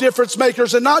all difference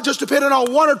makers and not just dependent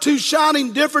on one or two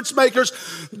shining difference makers,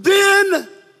 then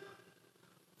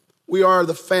we are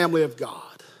the family of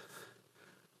God.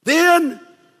 Then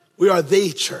we are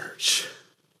the church.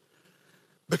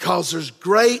 Because there's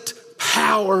great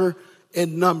power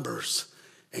in numbers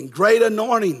and great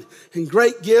anointing and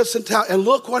great gifts and talent. And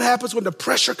look what happens when the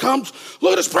pressure comes.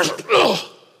 Look at this pressure. Ugh.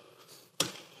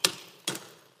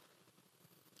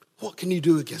 What can you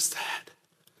do against that?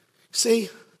 See,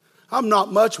 I'm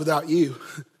not much without you.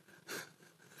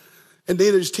 And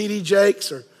neither is T.D.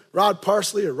 Jakes or Rod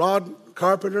Parsley or Rod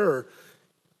Carpenter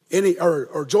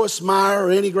or Joyce Meyer or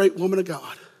any great woman of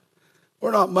God.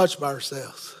 We're not much by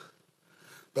ourselves.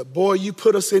 But boy, you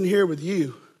put us in here with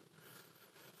you,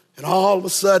 and all of a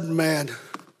sudden, man,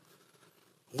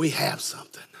 we have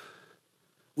something.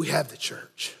 We have the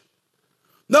church.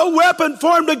 No weapon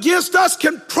formed against us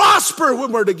can prosper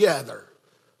when we're together.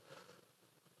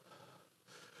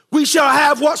 We shall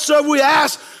have whatsoever we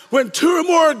ask when two or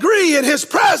more agree in His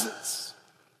presence.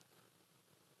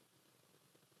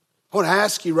 I want to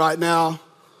ask you right now,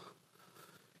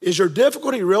 is your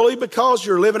difficulty really because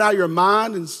you're living out your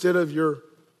mind instead of your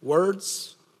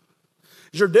words?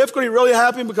 Is your difficulty really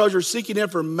happening because you're seeking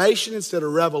information instead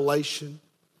of revelation?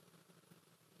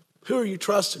 Who are you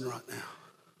trusting right now?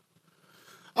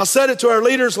 I said it to our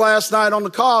leaders last night on the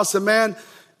call. I said, man,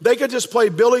 they could just play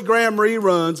Billy Graham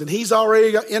reruns and he's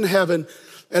already in heaven.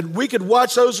 And we could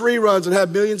watch those reruns and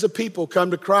have millions of people come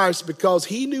to Christ because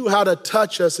He knew how to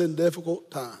touch us in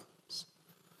difficult times.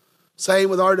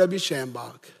 Same with R.W.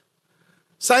 Shambach.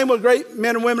 Same with great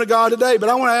men and women of God today. But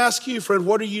I want to ask you, friend,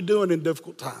 what are you doing in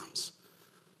difficult times?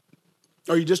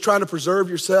 Are you just trying to preserve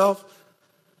yourself,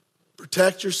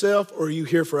 protect yourself, or are you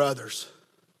here for others?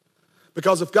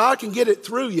 Because if God can get it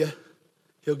through you,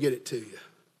 he'll get it to you.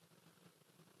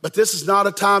 But this is not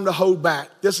a time to hold back.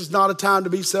 This is not a time to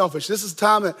be selfish. This is a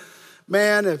time that,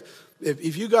 man,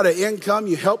 if you got an income,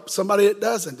 you help somebody that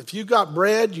doesn't. If you got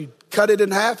bread, you cut it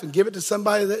in half and give it to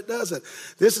somebody that doesn't.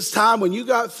 This is time when you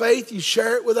got faith, you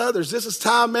share it with others. This is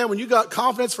time, man, when you got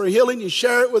confidence for healing, you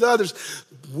share it with others.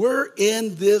 We're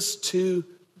in this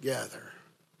together.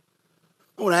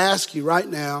 I want to ask you right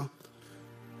now,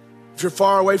 if you're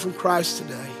far away from Christ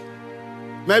today,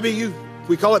 maybe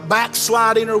we call it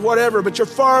backsliding or whatever, but you're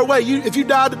far away. If you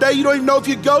died today, you don't even know if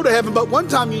you'd go to heaven, but one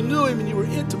time you knew him and you were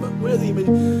intimate with him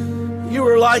and you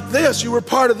were like this, you were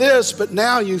part of this, but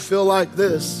now you feel like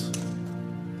this.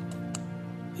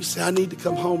 You say, I need to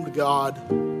come home to God.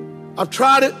 I've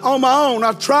tried it on my own.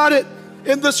 I've tried it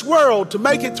in this world to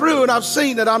make it through, and I've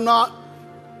seen that I'm not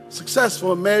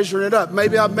successful in measuring it up.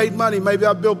 Maybe I've made money. Maybe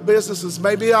I've built businesses.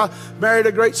 Maybe I married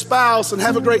a great spouse and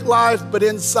have a great life, but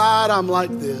inside I'm like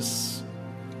this.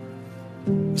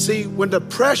 You see, when the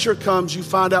pressure comes, you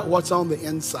find out what's on the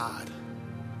inside.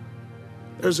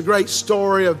 There's a great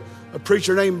story of a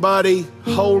preacher named Buddy,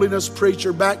 holiness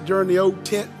preacher back during the old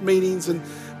tent meetings and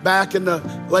back in the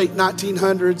late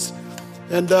 1900s.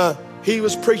 And he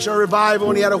was preaching a revival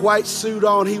and he had a white suit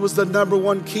on. He was the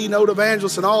 #1 keynote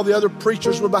evangelist and all the other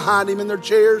preachers were behind him in their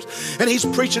chairs. And he's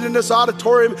preaching in this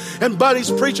auditorium and Buddy's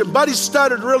preaching. Buddy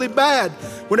stuttered really bad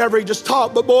whenever he just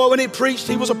talked. But boy, when he preached,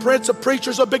 he was a prince of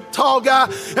preachers, a big tall guy.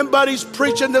 And Buddy's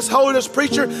preaching, this holiness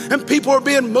preacher, and people are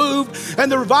being moved.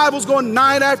 And the revival's going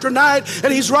night after night.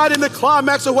 And he's right in the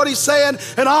climax of what he's saying.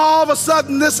 And all of a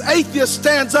sudden, this atheist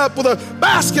stands up with a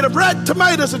basket of red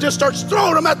tomatoes and just starts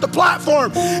throwing them at the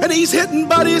platform. And he's hitting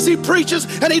Buddy as he preaches,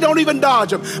 and he don't even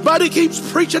dodge him. Buddy keeps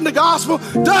preaching the gospel,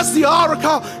 does the altar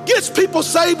call, gets people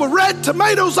saved with red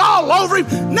tomatoes all over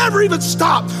him, never even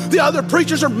stop. The other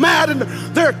preachers are mad and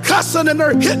they're cussing and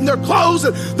they're hitting their clothes,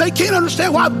 and they can't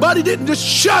understand why Buddy didn't just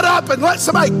shut up and let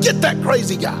somebody get that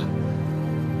crazy guy.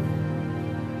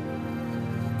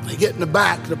 They get in the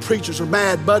back, the preachers are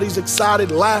mad, Buddy's excited,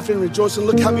 laughing, rejoicing.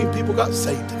 Look how many people got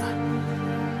saved tonight.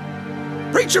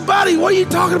 Preacher Buddy, what are you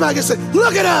talking about? He said,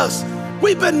 look at us.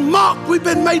 We've been mocked. We've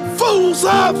been made fools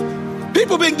of.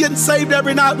 People have been getting saved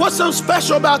every night. What's so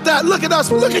special about that? Look at us.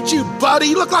 Look at you, Buddy.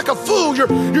 You look like a fool. Your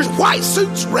white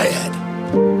suit's red.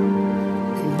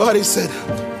 And Buddy said,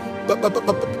 but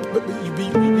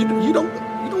you don't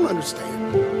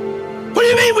understand. What do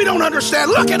you mean we don't understand?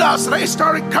 Look at us. And they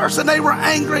started cursing. They were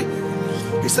angry.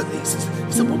 He said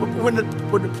when the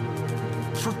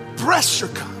pressure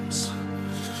comes,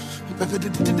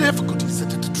 the difficulties,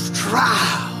 the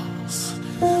trials,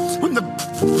 when the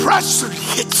pressure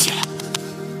hits you,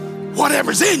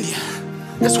 whatever's in you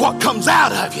is what comes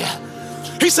out of you.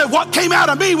 He said, what came out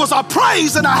of me was a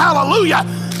praise and a hallelujah,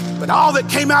 but all that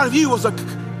came out of you was a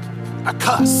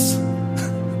cuss.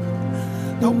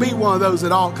 Don't be one of those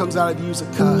that all comes out of you is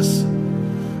a cuss.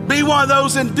 Be one of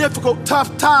those in difficult,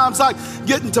 tough times, like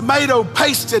getting tomato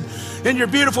pasted in your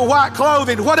beautiful white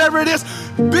clothing, whatever it is.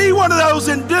 Be one of those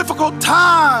in difficult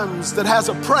times that has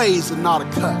a praise and not a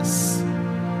cuss.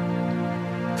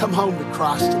 Come home to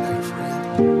Christ today,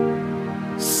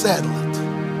 friend. Settle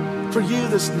it. For you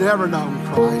that's never known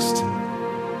Christ,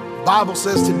 the Bible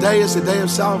says today is the day of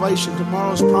salvation.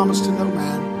 Tomorrow is promised to no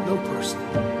man, no person.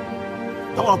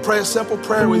 I want to pray a simple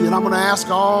prayer with you, and I'm going to ask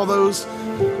all those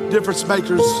difference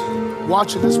makers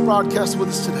watching this broadcast with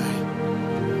us today.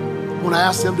 I want to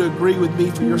ask them to agree with me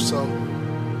for your soul.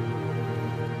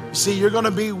 You see, you're going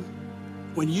to be,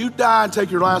 when you die and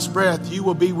take your last breath, you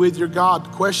will be with your God. The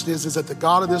question is it the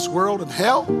God of this world and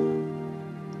hell?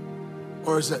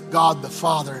 Or is it God the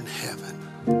Father in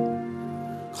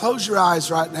heaven? Close your eyes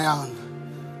right now and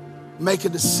make a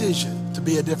decision to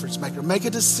be a difference maker. Make a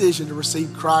decision to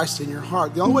receive Christ in your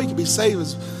heart. The only way you can be saved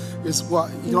is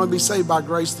what? You can only be saved by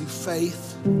grace through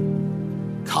faith,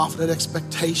 confident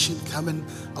expectation coming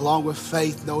along with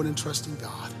faith, knowing and trusting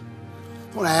God.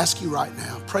 I want to ask you right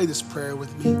now, pray this prayer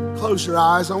with me. Close your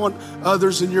eyes. I want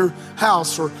others in your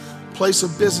house or place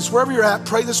of business, wherever you're at,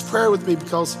 pray this prayer with me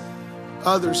because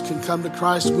others can come to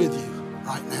Christ with you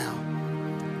right now.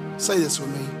 Say this with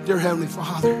me. Dear Heavenly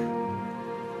Father,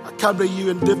 I come to you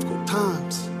in difficult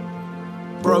times,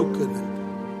 broken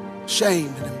and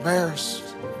shamed and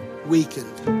embarrassed,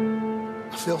 weakened.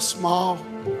 I feel small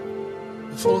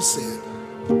and full of sin.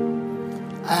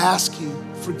 I ask you,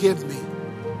 forgive me.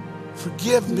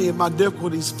 Forgive me of my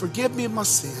difficulties. Forgive me of my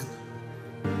sin.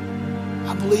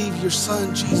 believe your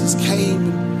son Jesus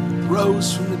came and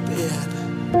rose from the dead.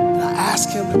 And I ask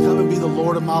him to come and be the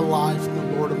Lord of my life and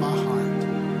the Lord of my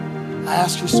heart. I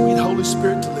ask your sweet Holy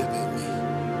Spirit to live in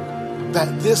me,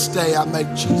 that this day I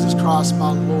make Jesus Christ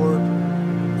my Lord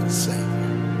and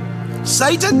Savior.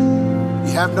 Satan,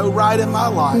 you have no right in my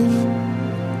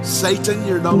life. Satan,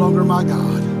 you're no longer my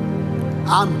God.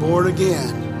 I'm born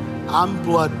again. I'm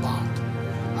blood-bought.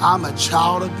 I'm a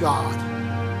child of God.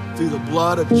 Through the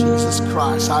blood of Jesus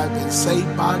Christ, I have been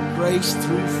saved by grace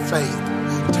through faith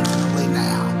eternally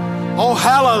now. Oh,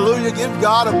 hallelujah. Give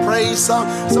God a praise.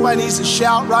 Somebody needs to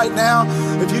shout right now.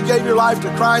 If you gave your life to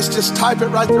Christ, just type it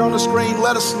right there on the screen.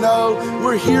 Let us know.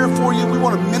 We're here for you. We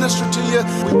want to minister to you.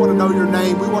 We want to know your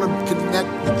name. We want to connect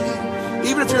with you.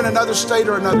 Even if you're in another state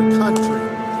or another country,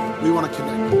 we want to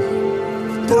connect with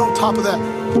you. Then on top of that,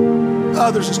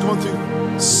 others is going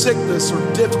through sickness or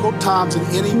difficult times in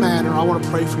any manner, I want to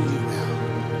pray for you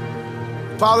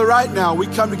now. Father, right now, we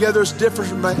come together as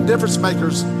difference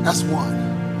makers as one.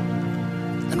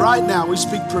 And right now, we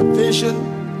speak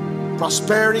provision,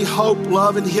 prosperity, hope,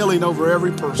 love, and healing over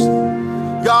every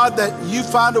person. God, that you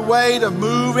find a way to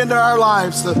move into our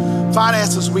lives the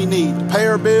finances we need, to pay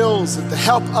our bills, and to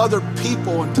help other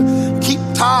people, and to keep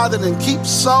tithing and keep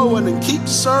sowing and keep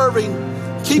serving,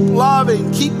 keep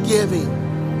loving, keep giving.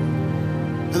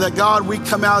 And that, God, we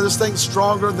come out of this thing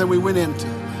stronger than we went into.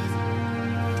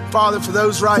 Father, for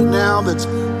those right now that's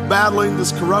battling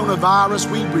this coronavirus,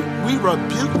 we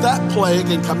rebuke that plague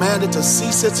and command it to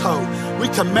cease its hold. We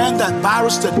command that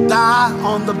virus to die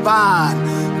on the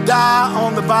vine. Die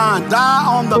on the vine. Die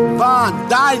on the vine.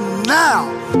 Die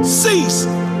now. Cease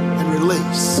and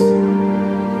release.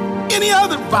 Any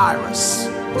other virus,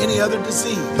 any other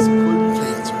disease, including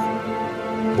cancer,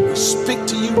 we speak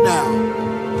to you now.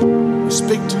 We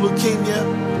speak to leukemia.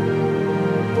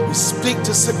 We speak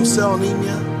to sickle cell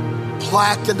anemia,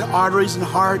 plaque in the arteries and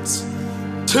hearts,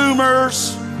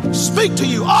 tumors. We speak to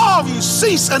you. All of you,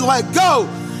 cease and let go.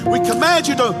 We command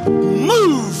you to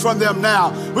move from them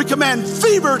now. We command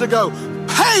fever to go,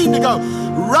 pain to go.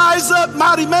 Rise up,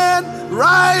 mighty man.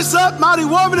 Rise up, mighty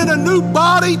woman, in a new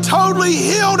body, totally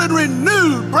healed and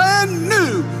renewed, brand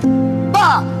new.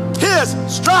 By his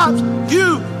stripes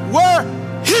you were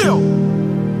healed.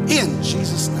 In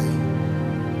Jesus'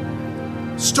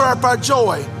 name. Stir up our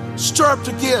joy. Stir up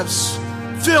the gifts.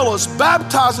 Fill us.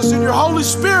 Baptize us in your Holy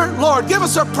Spirit, Lord. Give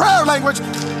us a prayer language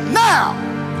now.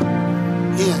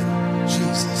 In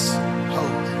Jesus'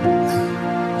 holy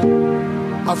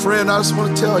name. My friend, I just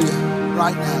want to tell you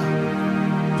right now,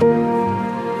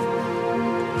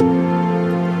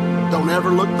 don't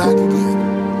ever look back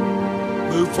again.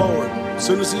 Move forward. As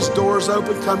soon as these doors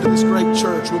open, come to this great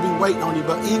church. We'll be waiting on you.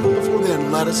 But even before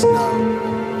then, let us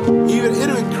know. Even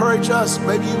it'll encourage us.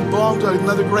 Maybe you belong to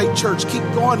another great church. Keep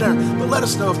going there. But let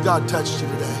us know if God touched you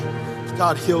today. If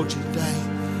God healed you today.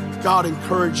 If God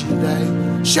encouraged you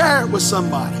today. Share it with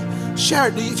somebody. Share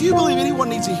it. If you believe anyone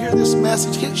needs to hear this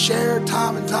message, hit share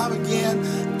time and time again.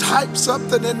 Type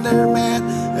something in there, man,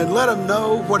 and let them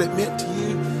know what it meant to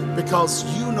you, because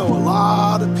you know a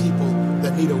lot of people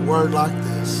that need a word like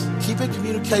this. Keep in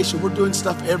communication. We're doing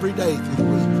stuff every day through the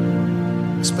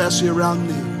week, especially around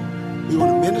noon. We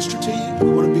want to minister to you.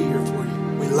 We want to be here for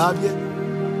you. We love you,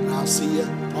 and I'll see you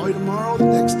probably tomorrow or the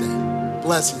next day.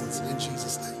 Blessings in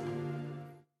Jesus' name.